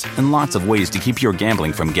 quizzes, and lots of ways to keep your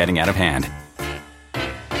gambling from getting out of hand.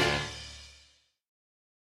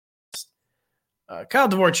 Kyle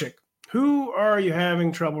Dvorchak, who are you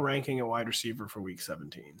having trouble ranking at wide receiver for Week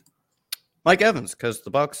 17? Mike Evans, because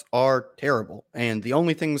the Bucs are terrible, and the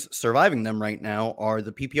only things surviving them right now are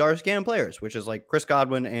the PPR scan players, which is like Chris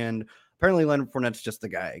Godwin, and apparently Leonard Fournette's just the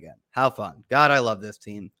guy again. How fun. God, I love this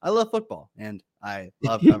team. I love football, and I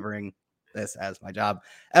love covering this as my job.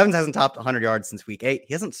 Evans hasn't topped 100 yards since Week 8.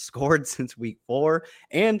 He hasn't scored since Week 4,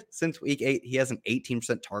 and since Week 8, he has an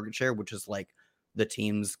 18% target share, which is like the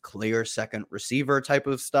team's clear second receiver type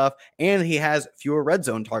of stuff. And he has fewer red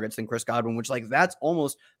zone targets than Chris Godwin, which like that's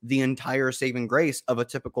almost the entire saving grace of a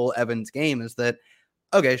typical Evans game is that,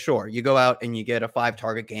 okay, sure, you go out and you get a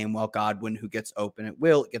 5-target game while Godwin, who gets open at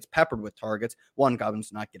will, gets peppered with targets. One,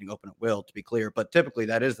 Godwin's not getting open at will, to be clear, but typically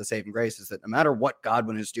that is the saving grace, is that no matter what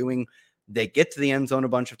Godwin is doing, they get to the end zone a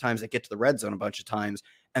bunch of times, they get to the red zone a bunch of times,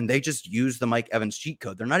 and they just use the Mike Evans cheat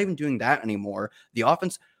code. They're not even doing that anymore. The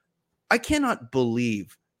offense, I cannot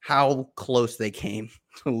believe how close they came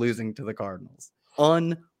to losing to the Cardinals.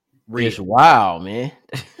 Unreal. It's wild, man.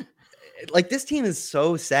 Like, this team is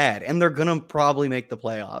so sad, and they're going to probably make the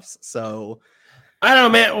playoffs. So I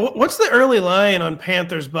don't know, man. What's the early line on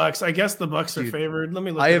Panthers Bucks? I guess the Bucks are favored. Let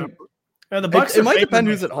me look it up. The Bucks. It might depend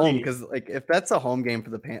who's at home, because like if that's a home game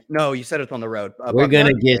for the Panthers. No, you said it's on the road. We're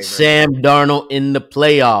gonna get Sam Darnold in the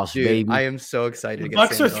playoffs, dude, baby. I am so excited. The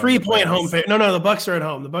Bucks are 3-point home favorite. No, the Bucks are at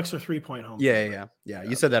home. The Bucks are 3-point home. Yeah.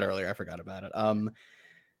 You said that earlier. I forgot about it.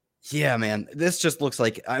 Yeah, man. This just looks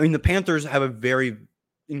like. I mean, the Panthers have a very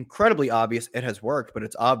incredibly obvious. It has worked, but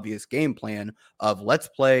it's obvious game plan of let's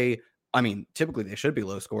play. I mean, typically they should be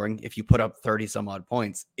low scoring. If you put up 30 some odd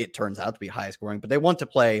points, it turns out to be high scoring, but they want to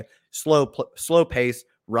play slow pace,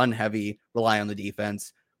 run heavy, rely on the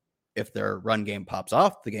defense. If their run game pops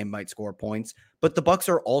off, the game might score points, but the Bucs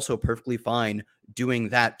are also perfectly fine doing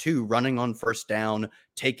that too, running on first down,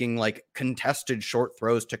 taking like contested short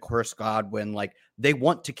throws to Chris Godwin. Like they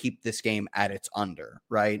want to keep this game at its under,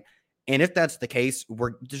 right? And if that's the case,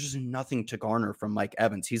 there's just nothing to garner from Mike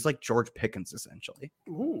Evans. He's like George Pickens, essentially.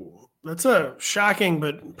 Ooh, that's a shocking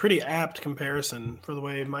but pretty apt comparison for the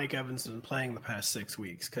way Mike Evans has been playing the past 6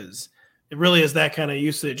 weeks, because it really is that kind of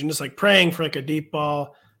usage and just like praying for like a deep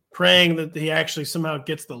ball, praying that he actually somehow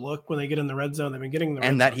gets the look when they get in the red zone. They've been getting the red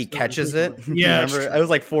and that zone, he catches it. Yeah, remember, it was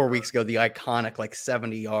like 4 weeks ago, the iconic like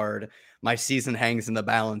 70-yard. My season hangs in the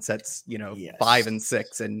balance. That's 5 and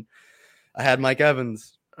 6, and I had Mike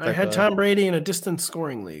Evans. I had Tom Brady in a distance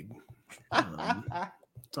scoring league.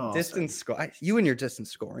 Distance score. You and your distance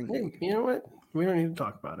scoring league. You know what? We don't need to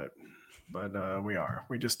talk about it, but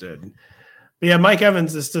we just did. But yeah, Mike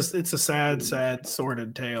Evans is it's a sad,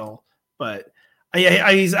 sordid tale. But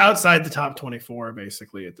he's outside the top 24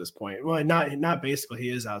 basically at this point. Well, not basically. He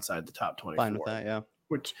is outside the top 24. Fine with that, yeah.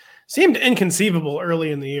 Which seemed inconceivable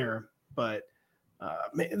early in the year, but.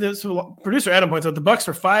 Producer Adam points out the Bucs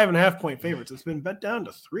are 5.5-point favorites. It's been bet down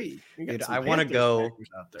to 3. Dude, I want to go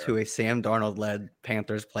to a Sam Darnold-led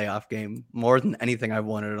Panthers playoff game more than anything I've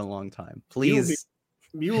wanted in a long time. Please.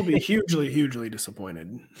 You will be hugely, hugely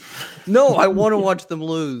disappointed. No, I want to watch them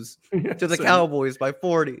lose to the Cowboys by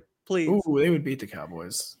 40. Please. Ooh, they would beat the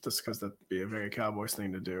Cowboys just because that'd be a very Cowboys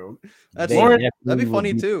thing to do. That'd be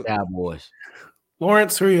funny too. Cowboys.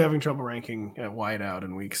 Lawrence, who are you having trouble ranking at wideout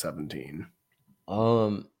in Week 17?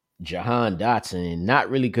 Jahan Dotson, not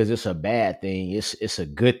really because it's a bad thing. It's a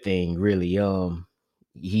good thing, really.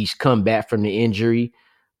 He's come back from the injury.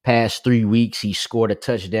 Past 3 weeks, he scored a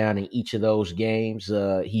touchdown in each of those games.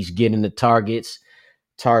 He's getting the targets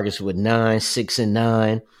with 9, 6, and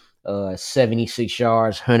 9, 76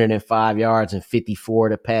 yards, 105 yards, and 54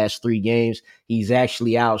 the past 3 games. He's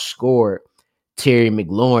actually outscored Terry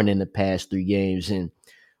McLaurin in the past 3 games, and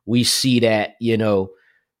we see that,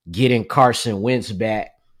 getting Carson Wentz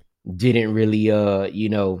back didn't really,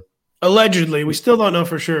 Allegedly, we still don't know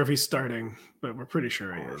for sure if he's starting, but we're pretty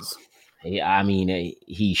sure he is. Yeah, I mean,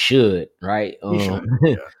 he should, right? He should,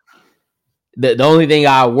 yeah. The only thing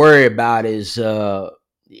I worry about is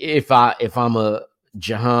if I'm a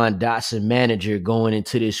Jahan Dotson manager going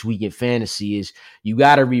into this week in fantasy is you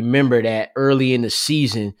got to remember that early in the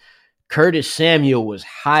season, Curtis Samuel was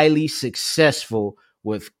highly successful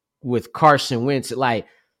with Carson Wentz. Like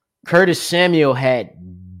Curtis Samuel had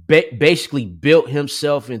basically built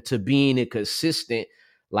himself into being a consistent,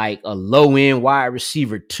 like a low end wide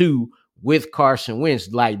receiver 2 with Carson Wentz.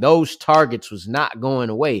 Like those targets was not going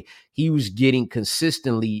away. He was getting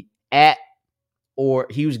consistently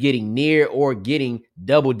he was getting near or getting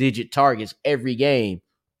double-digit targets every game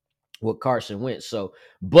with Carson Wentz. So,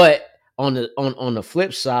 but on the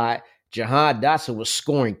flip side, Jahan Dotson was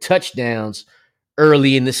scoring touchdowns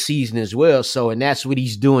early in the season as well. So, and that's what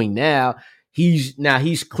he's doing now. He's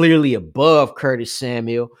clearly above Curtis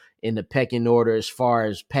Samuel in the pecking order as far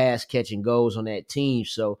as pass catching goes on that team.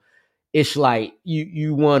 So it's like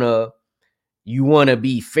you wanna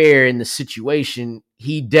be fair in the situation.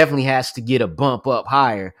 He definitely has to get a bump up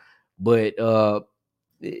higher, but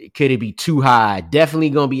could it be too high? Definitely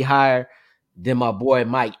gonna be higher than my boy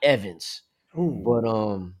Mike Evans. Ooh. But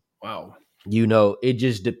wow, it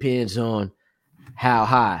just depends on how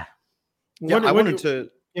high. Yeah, I wanted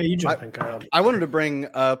to bring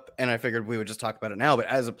up, and I figured we would just talk about it now, but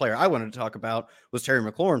as a player I wanted to talk about was Terry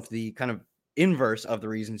McLaurin. For the kind of inverse of the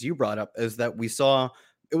reasons you brought up, is that we saw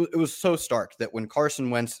it was so stark that when Carson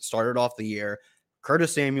Wentz started off the year,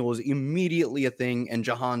 Curtis Samuel was immediately a thing, and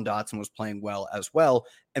Jahan Dotson was playing well as well.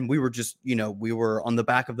 And we were just, we were on the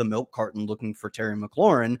back of the milk carton looking for Terry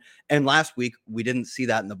McLaurin. And last week, we didn't see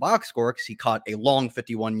that in the box score because he caught a long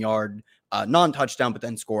 51-yard non-touchdown, but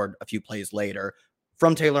then scored a few plays later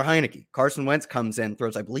from Taylor Heineke. Carson Wentz comes in,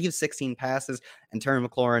 throws, I believe, 16 passes, and Terry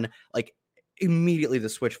McLaurin, like, immediately the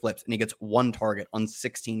switch flips, and he gets 1 target on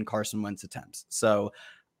 16 Carson Wentz attempts. So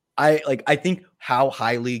I think how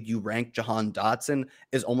highly you rank Jahan Dotson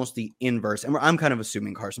is almost the inverse. And I'm kind of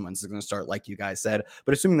assuming Carson Wentz is going to start, like you guys said,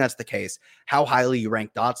 but assuming that's the case, how highly you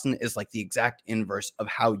rank Dotson is like the exact inverse of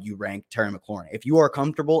how you rank Terry McLaurin. If you are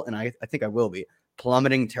comfortable, and I think I will be,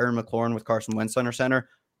 plummeting Terry McLaurin with Carson Wentz under center,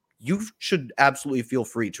 you should absolutely feel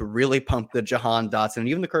free to really pump the Jahan Dotson and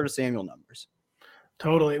even the Curtis Samuel numbers.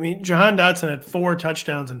 Totally. I mean, Jahan Dotson had 4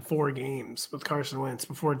 touchdowns in 4 games with Carson Wentz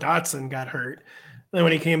before Dotson got hurt. Then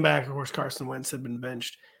when he came back, of course, Carson Wentz had been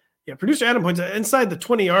benched. Yeah, producer Adam points out, inside the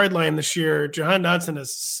 20-yard line this year, Jahan Dotson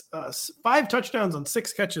has 5 touchdowns on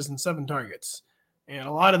 6 catches and 7 targets. And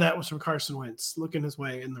a lot of that was from Carson Wentz looking his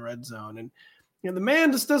way in the red zone. And the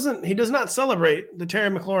man just does not celebrate the Terry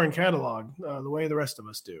McLaurin catalog the way the rest of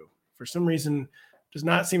us do. For some reason, does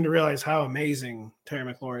not seem to realize how amazing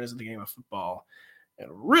Terry McLaurin is at the game of football. And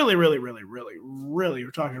really, really, really, really, really,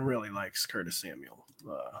 we're talking really likes Curtis Samuel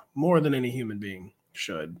more than any human being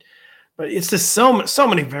should. But it's just so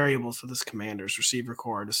many variables for this Commanders receiver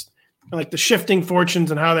core, just like the shifting fortunes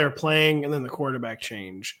and how they're playing, and then the quarterback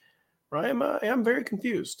change. Right? I'm very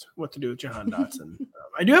confused what to do with Jahan Dotson.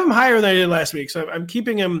 I do have him higher than I did last week, so I'm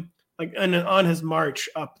keeping him like on his march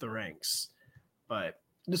up the ranks. But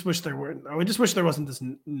I just wish there wasn't this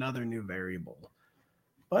another new variable.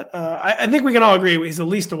 But I think we can all agree he's at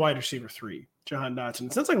least a wide receiver 3, Jahan Dotson.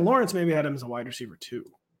 It sounds like Lawrence maybe had him as a wide receiver 2.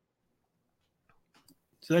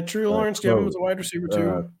 Is that true, Lawrence? Do you have him as a wide receiver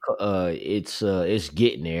 2? It's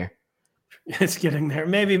getting there. It's getting there.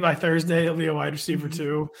 Maybe by Thursday he'll be a wide receiver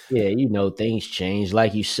 2. Yeah, things change.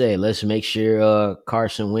 Like you said, let's make sure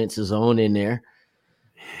Carson Wentz is on in there.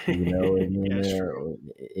 And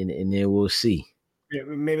then we'll see. Yeah,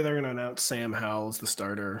 maybe they're going to announce Sam Howell as the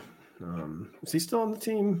starter. Is he still on the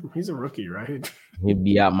team? He's a rookie, right? He'll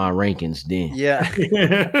be out my rankings then. Yeah.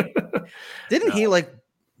 Didn't he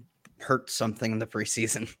hurt something in the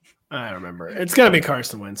preseason? I don't remember. It's going to be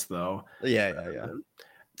Carson Wentz, though. Yeah.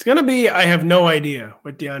 It's going to be, I have no idea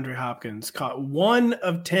what DeAndre Hopkins caught 1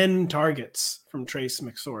 of 10 targets from Trace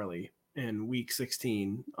McSorley in week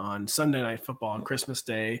 16 on Sunday Night Football on Christmas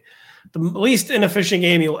Day. The least inefficient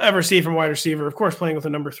game you'll ever see from wide receiver, of course, playing with a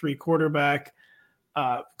number 3 quarterback.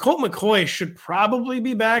 Colt McCoy should probably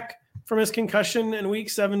be back from his concussion in week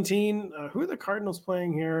 17. Who are the Cardinals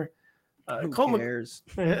playing here? Who cares?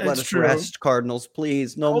 Let us rest, Cardinals,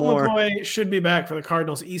 please. No Colt more. McCoy should be back for the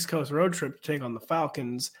Cardinals' East Coast road trip to take on the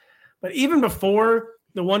Falcons. But even before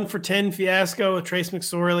the 1 for 10 fiasco with Trace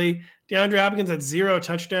McSorley, DeAndre Hopkins had 0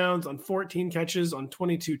 touchdowns on 14 catches on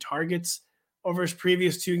 22 targets over his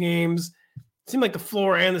previous 2 games. It seemed like the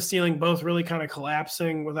floor and the ceiling both really kind of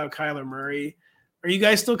collapsing without Kyler Murray. Are you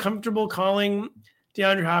guys still comfortable calling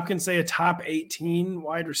DeAndre Hopkins, say, a top 18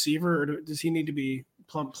 wide receiver, or does he need to be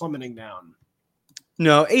plummeting down?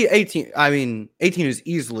 No, 18. I mean, 18 is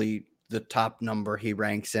easily the top number he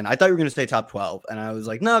ranks in. I thought you were going to say top 12, and I was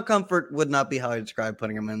like, no, comfort would not be how I describe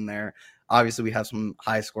putting him in there. Obviously, we have some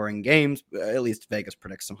high-scoring games. At least Vegas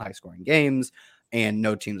predicts some high-scoring games, and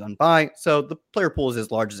no teams on bye. So the player pool is as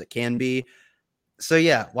large as it can be. So,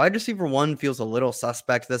 yeah, wide receiver 1 feels a little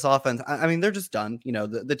suspect. This offense, I mean, they're just done. You know,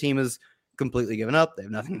 the team is completely given up. They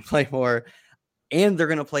have nothing to play for. And they're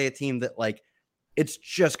going to play a team that, like, it's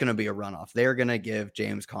just going to be a runoff. They're going to give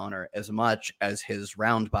James Conner as much as his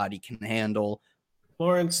round body can handle.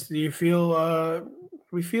 Lawrence, do you feel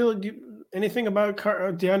anything about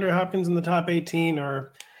DeAndre Hopkins in the top 18,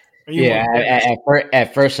 or are you? Yeah,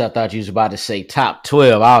 at first I thought you was about to say top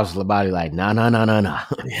 12. I was about to be like, no.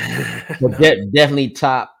 But definitely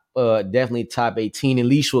top 18. At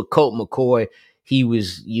least with Colt McCoy, he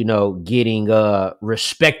was, getting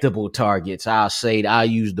respectable targets. I'll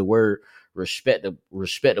use the word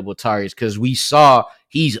respectable targets, because we saw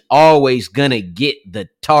he's always gonna get the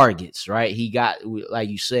targets, right? He got, like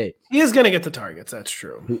you said, he is gonna get the targets. That's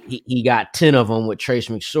true. He got 10 of them with Trace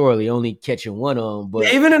McSorley only catching one of them,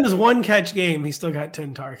 but even in his one catch game, he still got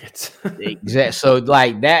 10 targets. Exactly. So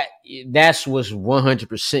like that's what's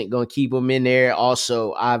 100% gonna keep him in there.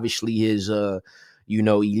 Also, obviously his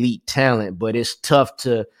elite talent, but it's tough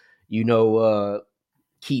to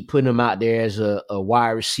keep putting him out there as a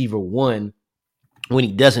wide receiver 1 when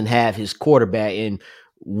he doesn't have his quarterback. And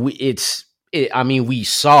we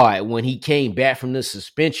saw it when he came back from the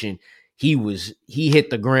suspension. He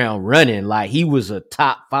hit the ground running. Like, he was a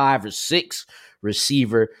top 5 or 6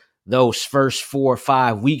 receiver those first 4 or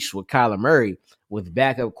 5 weeks with Kyler Murray. With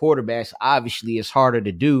backup quarterbacks, obviously it's harder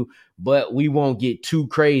to do, but we won't get too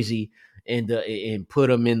crazy and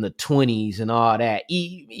put him in the 20s and all that.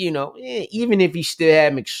 Even if he still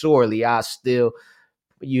had McSorley, I still,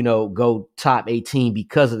 go top 18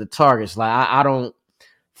 because of the targets. Like, I don't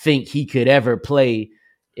think he could ever play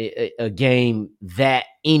a game that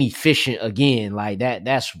inefficient again. Like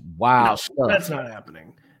that's wild stuff. That's not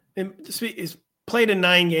happening. He's played in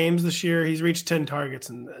 9 games this year. He's reached 10 targets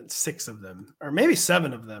in 6 of them, or maybe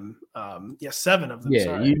 7 of them. 7 of them. Yeah,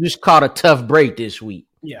 sorry. You just caught a tough break this week.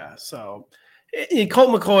 Yeah, so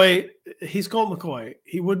Colt McCoy, he's Colt McCoy.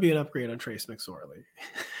 He would be an upgrade on Trace McSorley.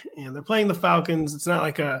 And they're playing the Falcons. It's not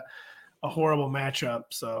like a horrible matchup.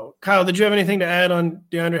 So, Kyle, did you have anything to add on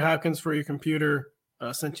DeAndre Hopkins for your computer?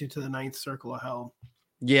 Sent you to the 9th circle of hell.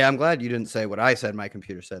 Yeah, I'm glad you didn't say what I said my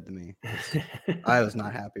computer said to me. I was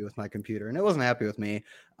not happy with my computer, and it wasn't happy with me.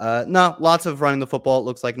 No, lots of running the football, it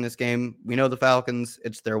looks like, in this game. We know the Falcons,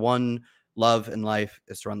 it's their one love in life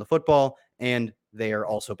is to run the football, and they are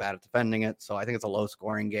also bad at defending it. So I think it's a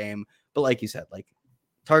low-scoring game. But like you said, like,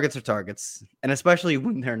 targets are targets, and especially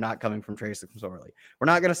when they're not coming from Trace McSorley. We're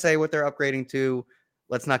not going to say what they're upgrading to.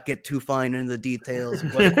 Let's not get too fine into the details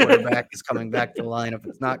of what quarterback is coming back to the lineup.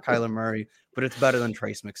 It's not Kyler Murray, but it's better than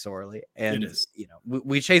Trace McSorley. And,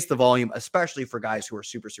 we chase the volume, especially for guys who are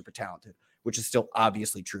super, super talented, which is still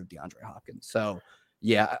obviously true of DeAndre Hopkins. So,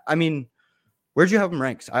 yeah, I mean, where'd you have him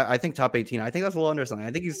ranked? I think top 18. I think that's a little underselling.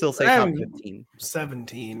 I think you still say top 15.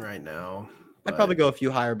 17 right now. I'd probably go a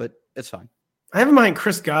few higher, but it's fine. I have in mind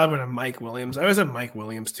Chris Godwin and Mike Williams. I always have Mike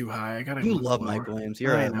Williams too high. You love Mike Williams.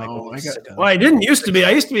 You're a Mike Williams. I didn't used to be.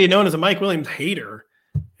 I used to be known as a Mike Williams hater,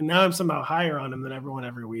 and now I'm somehow higher on him than everyone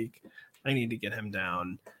every week. I need to get him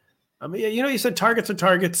down. But yeah, you said targets are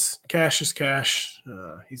targets. Cash is cash.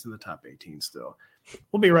 He's in the top 18 still.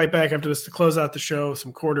 We'll be right back after this to close out the show.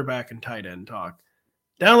 Some quarterback and tight end talk.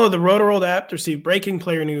 Download the Roto-World app to receive breaking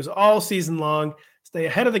player news all season long. Stay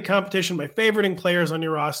ahead of the competition by favoriting players on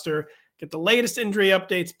your roster. Get the latest injury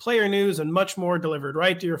updates, player news, and much more delivered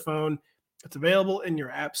right to your phone. It's available in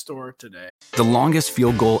your app store today. The longest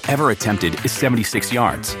field goal ever attempted is 76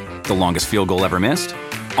 yards. The longest field goal ever missed?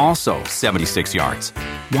 Also 76 yards.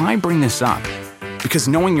 Why bring this up? Because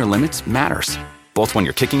knowing your limits matters, both when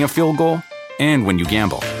you're kicking a field goal and when you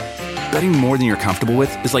gamble. Betting more than you're comfortable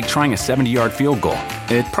with is like trying a 70-yard field goal.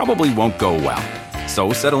 It probably won't go well.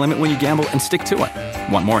 So set a limit when you gamble and stick to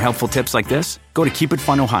it. Want more helpful tips like this? Go to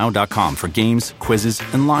keepitfunohio.com for games, quizzes,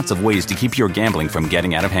 and lots of ways to keep your gambling from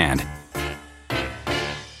getting out of hand.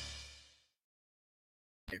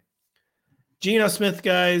 Geno Smith,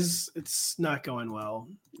 guys, it's not going well.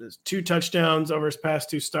 There's 2 touchdowns over his past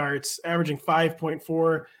 2 starts, averaging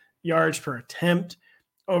 5.4 yards per attempt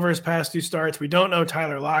over his past 2 starts. We don't know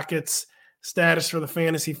Tyler Lockett's status for the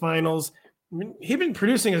fantasy finals. I mean, he'd been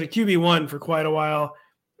producing as a QB1 for quite a while.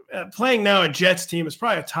 Playing now a Jets team is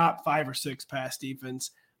probably a top 5 or 6 pass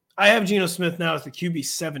defense. I have Geno Smith now as the QB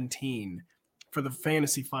 17 for the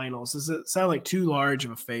fantasy finals. Does it sound like too large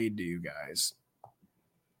of a fade to you guys?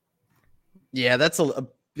 Yeah, that's a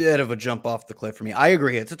bit of a jump off the cliff for me. I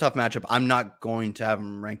agree. It's a tough matchup. I'm not going to have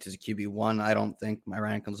him ranked as a QB1. I don't think my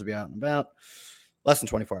rankings will be out and about. less than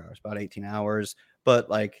 24 hours, about 18 hours. But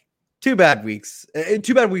like 2 bad weeks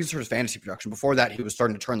for his fantasy production. Before that, he was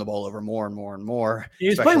starting to turn the ball over more and more and more. He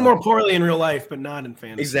was playing more poorly in real life, but not in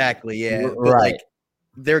fantasy. Exactly, yeah. Right. But like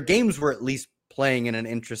their games were at least playing in an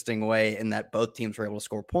interesting way in that both teams were able to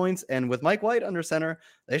score points. And with Mike White under center,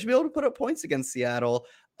 they should be able to put up points against Seattle.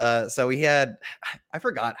 So he had, I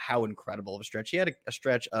forgot how incredible of a stretch. He had a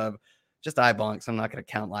stretch of just eye bonks. I'm not going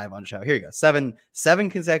to count live on show. Here you go. Seven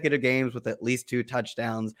consecutive games with at least 2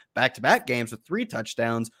 touchdowns, back-to-back games with 3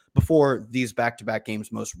 touchdowns before these back-to-back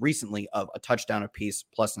games, most recently of a touchdown apiece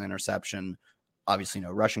plus an interception. Obviously,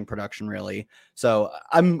 no rushing production really. So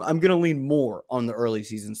I'm going to lean more on the early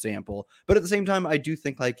season sample. But at the same time, I do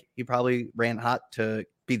think like he probably ran hot to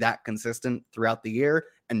be that consistent throughout the year.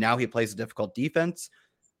 And now he plays a difficult defense.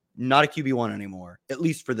 Not a QB1 anymore, at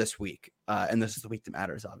least for this week. And this is the week that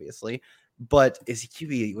matters, obviously. But is he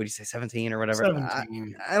QB, what do you say, 17 or whatever?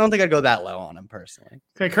 17. I don't think I'd go that low on him personally.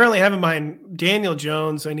 I currently have him behind Daniel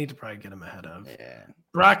Jones. I need to probably get him ahead of. Yeah.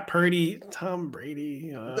 Brock Purdy, Tom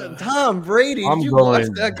Brady. Tom Brady. I'm Did you going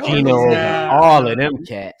watch that Geno over all of them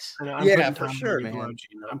cats. I'm for sure, Brady man.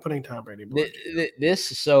 I'm putting Tom Brady.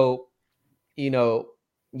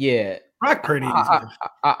 Yeah. Brock Purdy.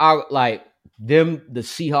 I like them, the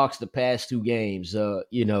Seahawks, the past 2 games,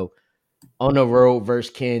 on the road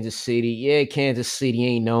versus Kansas City. Yeah, Kansas City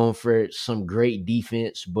ain't known for some great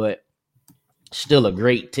defense, but still a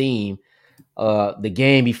great team. The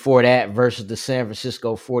game before that versus the San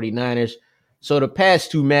Francisco 49ers. So the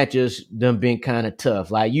past 2 matches, them been kind of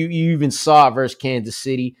tough. Like you even saw it versus Kansas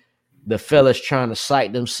City, the fellas trying to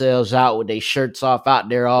psych themselves out with their shirts off out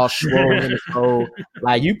there all swollen in the cold.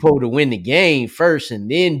 Like you supposed to win the game first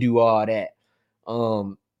and then do all that.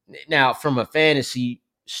 Now from a fantasy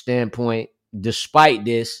standpoint, despite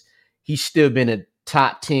this, he's still been a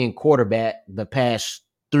top 10 quarterback the past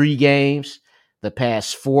 3 games, the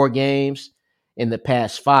past 4 games, in the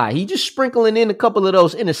past 5. He just sprinkling in a couple of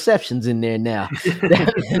those interceptions in there now.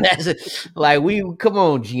 That's like, come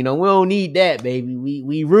on, Geno. We don't need that, baby.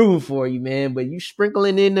 We rooting for you, man. But you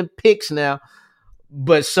sprinkling in the picks now.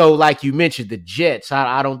 But so, like you mentioned, the Jets,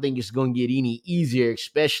 I don't think it's going to get any easier,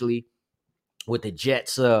 especially with the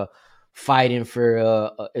Jets fighting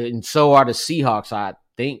for, and so are the Seahawks. I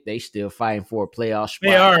think they still fighting for a playoff spot.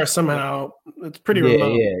 They are somehow. It's pretty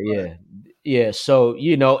remote. Yeah. So,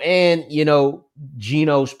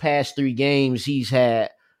 Geno's past 3 games, he's had,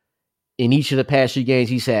 in each of the past 3 games,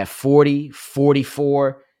 he's had 40,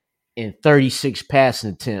 44, and 36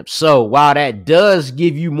 passing attempts. So while that does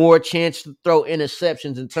give you more chance to throw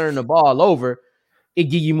interceptions and turn the ball over, it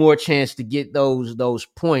give you more chance to get those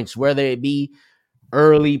points, whether it be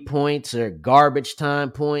early points or garbage time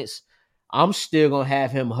points. I'm still gonna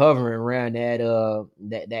have him hovering around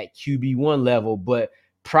that QB1 level, but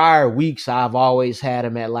prior weeks I've always had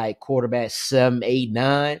him at like quarterback 7, 8,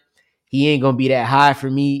 9. He ain't gonna be that high for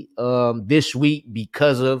me this week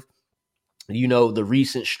because of the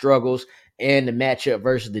recent struggles and the matchup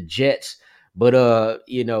versus the Jets. But I'll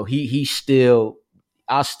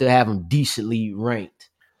still have him decently ranked.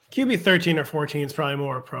 QB 13 or 14 is probably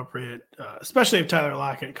more appropriate, especially if Tyler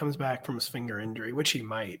Lockett comes back from his finger injury, which he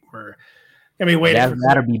might. We're gonna be waiting.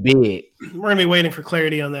 That'll be big. We're gonna be waiting for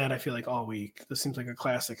clarity on that. I feel like all week. This seems like a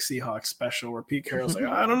classic Seahawks special where Pete Carroll's like,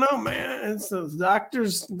 I don't know, man. It's the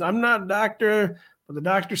doctors. I'm not a doctor, but the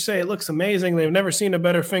doctors say it looks amazing. They've never seen a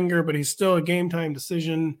better finger, but he's still a game time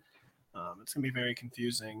decision. It's gonna be very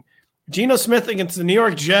confusing. Geno Smith against the New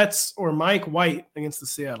York Jets or Mike White against the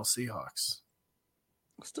Seattle Seahawks.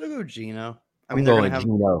 Still go Geno. I mean, they're going gonna have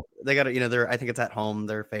Geno. They got to, I think it's at home,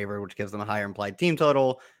 they're favored, which gives them a higher implied team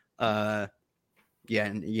total. And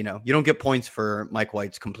you don't get points for Mike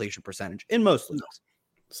White's completion percentage in most leagues.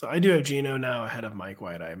 So I do have Geno now ahead of Mike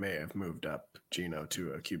White. I may have moved up Geno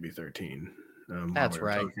to a QB 13. That's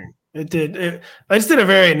right. I just did a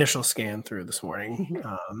very initial scan through this morning.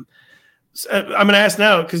 So I'm going to ask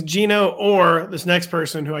now because Geno or this next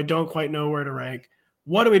person who I don't quite know where to rank.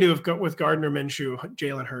 What do we do with Gardner Minshew?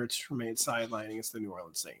 Jalen Hurts remains sidelined against the New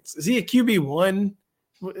Orleans Saints. Is he a QB1?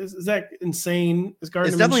 Is that insane? Is Gardner?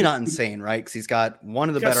 It's definitely Minshew not insane, right? Because he's got one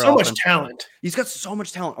of the better. So much talent. He's got so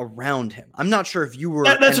much talent around him. I'm not sure if you were.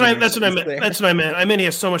 That's what I meant. That's what I meant. I mean, he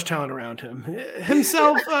has so much talent around him.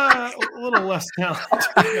 Himself, a little less talent.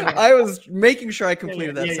 I was making sure I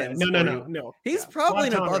completed that sentence. No. He's probably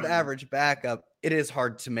an above average backup. It is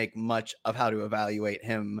hard to make much of how to evaluate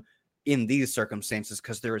him in these circumstances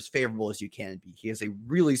because they're as favorable as you can be. He has a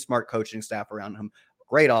really smart coaching staff around him,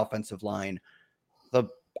 great offensive line. The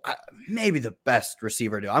maybe the best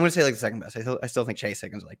receiver duo. I'm going to say like the second best. I still think Chase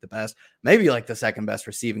Higgins is like the best. Maybe like the second best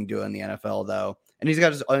receiving duo in the NFL, though. And he's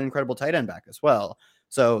got an incredible tight end back as well.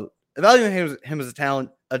 So evaluating him as a talent,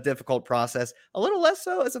 a difficult process, a little less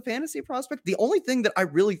so as a fantasy prospect. The only thing that I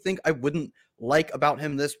really think I wouldn't like about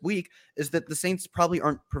him this week is that the Saints probably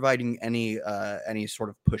aren't providing any sort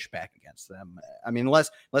of pushback against them. I mean,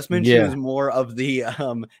 unless Minshew is more of the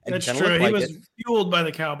That's true. He was fueled by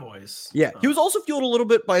the Cowboys. Yeah, he was also fueled a little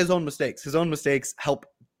bit by his own mistakes. His own mistakes help.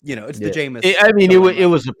 It's the Jameis. It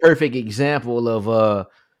was a perfect example of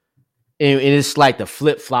and it's like the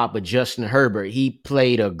flip-flop of Justin Herbert. He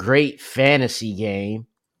played a great fantasy game,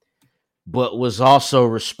 but was also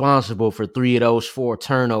responsible for 3 of those 4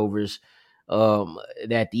 turnovers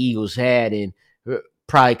that the Eagles had, and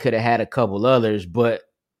probably could have had a couple others. But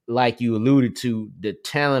like you alluded to, the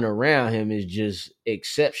talent around him is just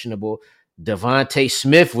exceptional. Devontae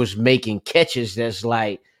Smith was making catches that's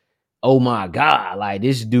like, oh my God, like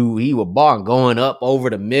this dude, he was balling, going up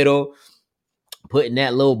over the middle, putting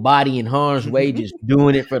that little body in harm's way, just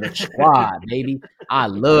doing it for the squad, baby. I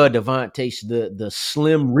love Devontae, the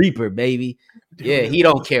Slim Reaper, baby. Yeah, he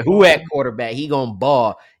don't care who at quarterback. He gonna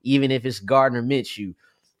ball, even if it's Gardner Minshew.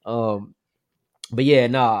 But yeah,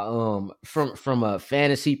 from a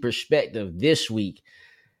fantasy perspective this week,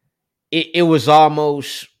 it was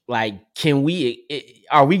almost like,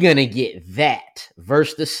 are we gonna get that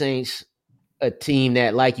versus the Saints, a team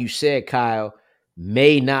that, like you said, Kyle,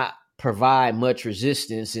 may not provide much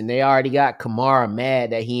resistance, and they already got Kamara mad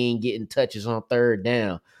that he ain't getting touches on 3rd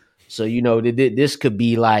down. So, this could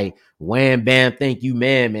be like wham, bam, thank you,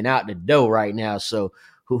 ma'am, and out the door right now. So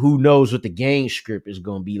who knows what the game script is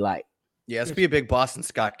going to be like. Yeah, it's going to be a big Boston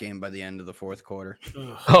Scott game by the end of the 4th quarter.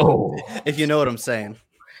 Oh, if you know what I'm saying.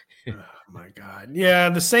 Oh my God. Yeah,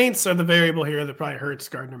 the Saints are the variable here that probably hurts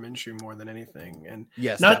Gardner Minshew more than anything. And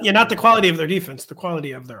not the quality of their defense, the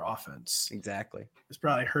quality of their offense. Exactly. Is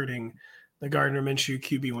probably hurting the Gardner Minshew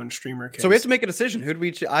QB1 streamer case. So we have to make a decision. Who do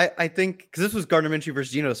we I think, because this was Gardner Minshew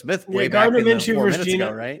versus Geno Smith way back Gardner in Minshew 4 versus minutes Geno,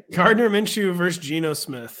 ago, right? Gardner Minshew versus Geno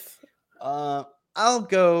Smith. I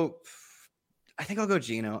think I'll go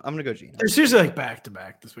Geno. I'm going to go Geno. They're seriously like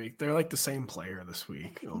back-to-back this week. They're like the same player this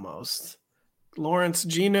week almost. Lawrence,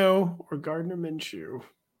 Geno, or Gardner Minshew?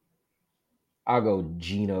 I'll go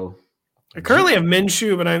Geno. I currently have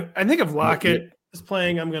Minshew, but I think if Lockett is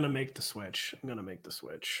playing, I'm going to make the switch. Gardner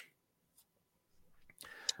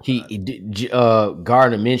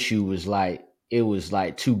Minshew was like, it was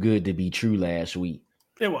like too good to be true last week.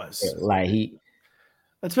 It was.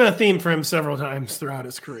 That's been a theme for him several times throughout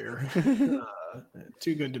his career.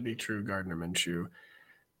 Too good to be true, Gardner Minshew.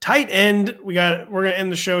 Tight end, we're going to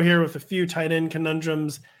end the show here with a few tight end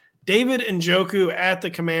conundrums. David Njoku at the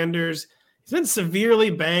Commanders. He's been severely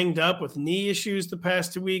banged up with knee issues the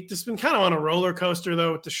past 2 weeks. It's been kind of on a roller coaster,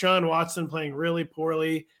 though, with Deshaun Watson playing really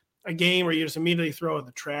poorly. A game where you just immediately throw in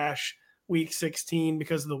the trash week 16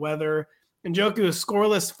 because of the weather. Njoku is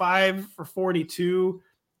scoreless 5 for 42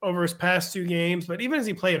 over his past 2 games. But even as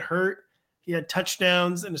he played hurt, he had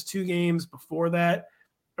touchdowns in his 2 games before that.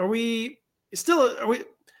 Are we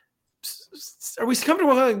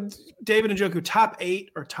comfortable with David Njoku top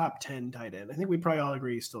 8 or top 10 tight end? I think we probably all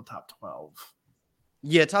agree he's still top 12.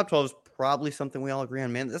 Yeah, top 12 is probably something we all agree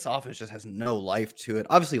on. Man, this offense just has no life to it.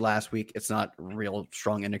 Obviously, last week, it's not a real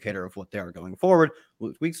strong indicator of what they are going forward. 2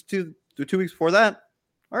 weeks before that,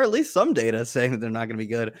 or at least some data saying that they're not going to be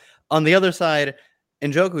good. On the other side,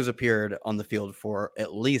 Njoku's appeared on the field for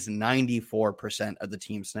at least 94% of the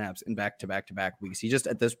team snaps in back-to-back-to-back weeks. He just,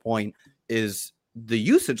 at this point, is the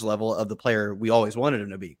usage level of the player we always wanted him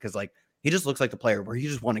to be, because he just looks like the player where you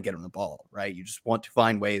just want to get him the ball, right? You just want to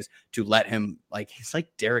find ways to let him, he's like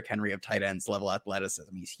Derrick Henry of tight ends level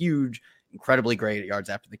athleticism. He's huge, incredibly great at yards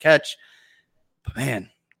after the catch. But man,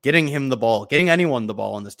 getting him the ball, getting anyone the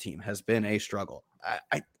ball on this team has been a struggle.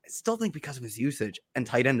 I still think because of his usage, and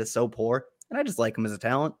tight end is so poor, and I just like him as a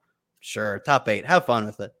talent. Sure, top 8, have fun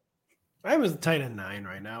with it. I was tight end 9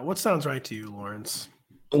 right now. What sounds right to you, Lawrence?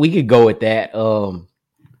 We could go with that.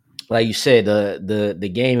 Like you said,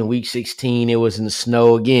 the game in week 16, it was in the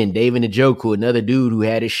snow again. David Njoku, another dude who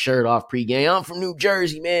had his shirt off pregame. I'm from New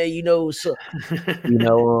Jersey, man. So,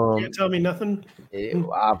 can't tell me nothing.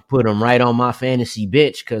 I put him right on my fantasy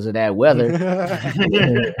bench because of that weather,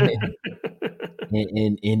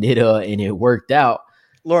 and it worked out.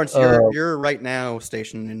 Lawrence, you're right now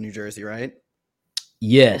stationed in New Jersey, right?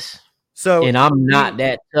 Yes. So, and I'm not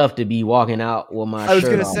that tough to be walking out with my shirt. I was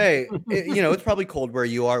going to off. say, it's probably cold where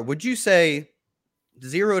you are. Would you say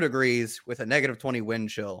 0 degrees with a negative 20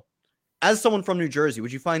 wind chill? As someone from New Jersey,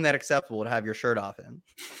 would you find that acceptable to have your shirt off in?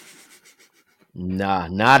 Nah,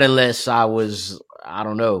 not unless I was, I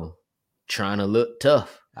don't know, trying to look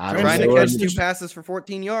tough. Trying to catch 2 passes for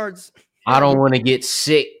 14 yards. I don't want to get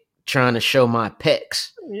sick trying to show my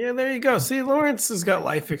pecs. Yeah, there you go. See, Lawrence has got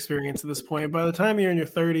life experience at this point. By the time you're in your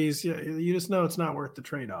 30s, you just know it's not worth the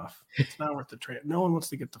trade-off. It's not worth the trade. No one wants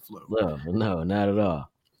to get the flu. No, not at all.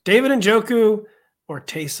 David Njoku or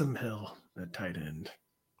Taysom Hill at tight end?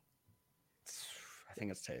 I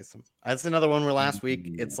think it's Taysom. That's another one where last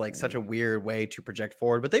week it's like such a weird way to project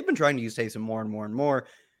forward, but they've been trying to use Taysom more and more and more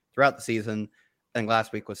throughout the season. I think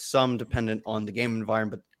last week was some dependent on the game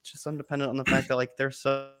environment, but just some dependent on the fact that like they're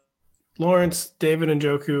so. Lawrence, David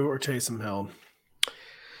Njoku, or Taysom Hill?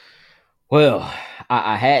 Well,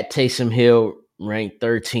 I had Taysom Hill ranked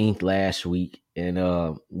 13th last week, and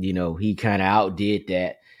he kind of outdid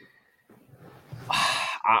that.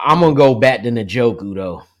 I'm gonna go back to Njoku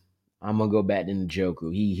though.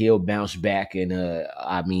 He'll bounce back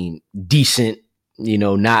in decent,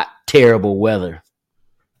 not terrible weather.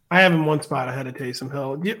 I have him one spot ahead of Taysom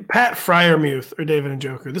Hill. Pat Freiermuth or David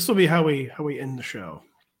Njoku. This will be how we end the show.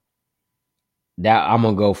 I'm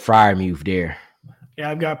gonna go Freiermuth there. Yeah,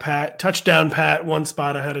 I've got Pat. Touchdown Pat, one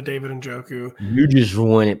spot ahead of David Njoku. You just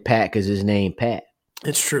ruined Pat because his name Pat.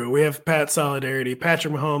 It's true. We have Pat solidarity.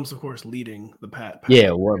 Patrick Mahomes, of course, leading the Pat.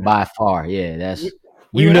 Yeah, by far. Yeah, that's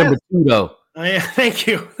you number 2 though. Thank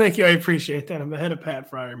you. I appreciate that. I'm ahead of Pat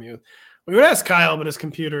Freiermuth. We would ask Kyle, but his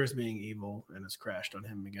computer is being evil and has crashed on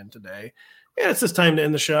him again today. Yeah, it's just time to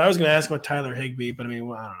end the show. I was going to ask about Tyler Higbee, but I don't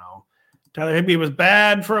know. Tyler Higbee was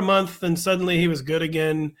bad for a month, and suddenly he was good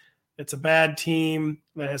again. It's a bad team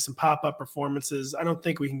that has some pop-up performances. I don't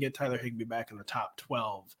think we can get Tyler Higbee back in the top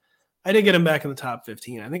 12. I did get him back in the top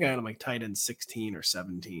 15. I think I had him like tight end 16 or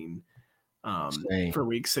 17 for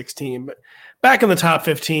week 16. But back in the top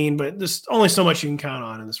 15, but there's only so much you can count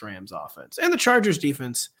on in this Rams offense. And the Chargers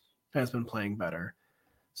defense has been playing better.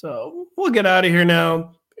 So we'll get out of here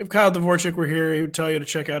now. If Kyle Dvorak were here, he would tell you to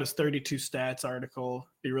check out his 32 stats article.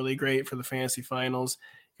 It'd be really great for the fantasy finals.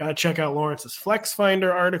 Got to check out Lawrence's Flex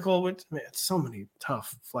Finder article. Which, man, it's so many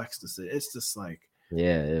tough flex to see. It's just like,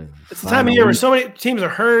 it's the time of year where so many teams are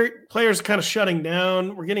hurt. Players are kind of shutting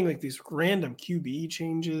down. We're getting like these random QB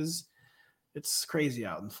changes. It's crazy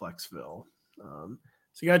out in Flexville. So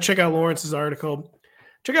you got to check out Lawrence's article.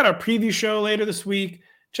 Check out our preview show later this week.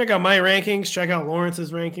 Check out my rankings. Check out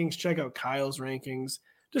Lawrence's rankings. Check out Kyle's rankings.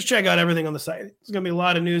 Just check out everything on the site. There's going to be a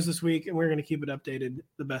lot of news this week, and we're going to keep it updated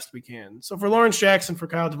the best we can. So for Lawrence Jackson, for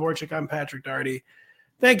Kyle Dvorak, I'm Patrick Daugherty.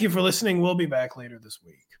 Thank you for listening. We'll be back later this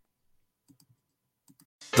week.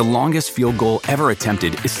 The longest field goal ever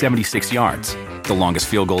attempted is 76 yards. The longest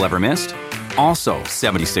field goal ever missed? Also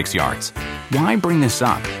 76 yards. Why bring this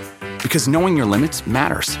up? Because knowing your limits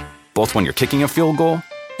matters, both when you're kicking a field goal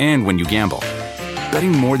and when you gamble.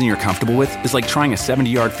 Betting more than you're comfortable with is like trying a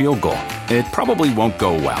 70-yard field goal. It probably won't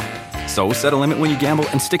go well. So set a limit when you gamble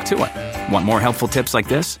and stick to it. Want more helpful tips like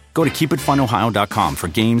this? Go to keepitfunohio.com for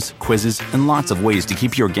games, quizzes, and lots of ways to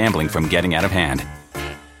keep your gambling from getting out of hand.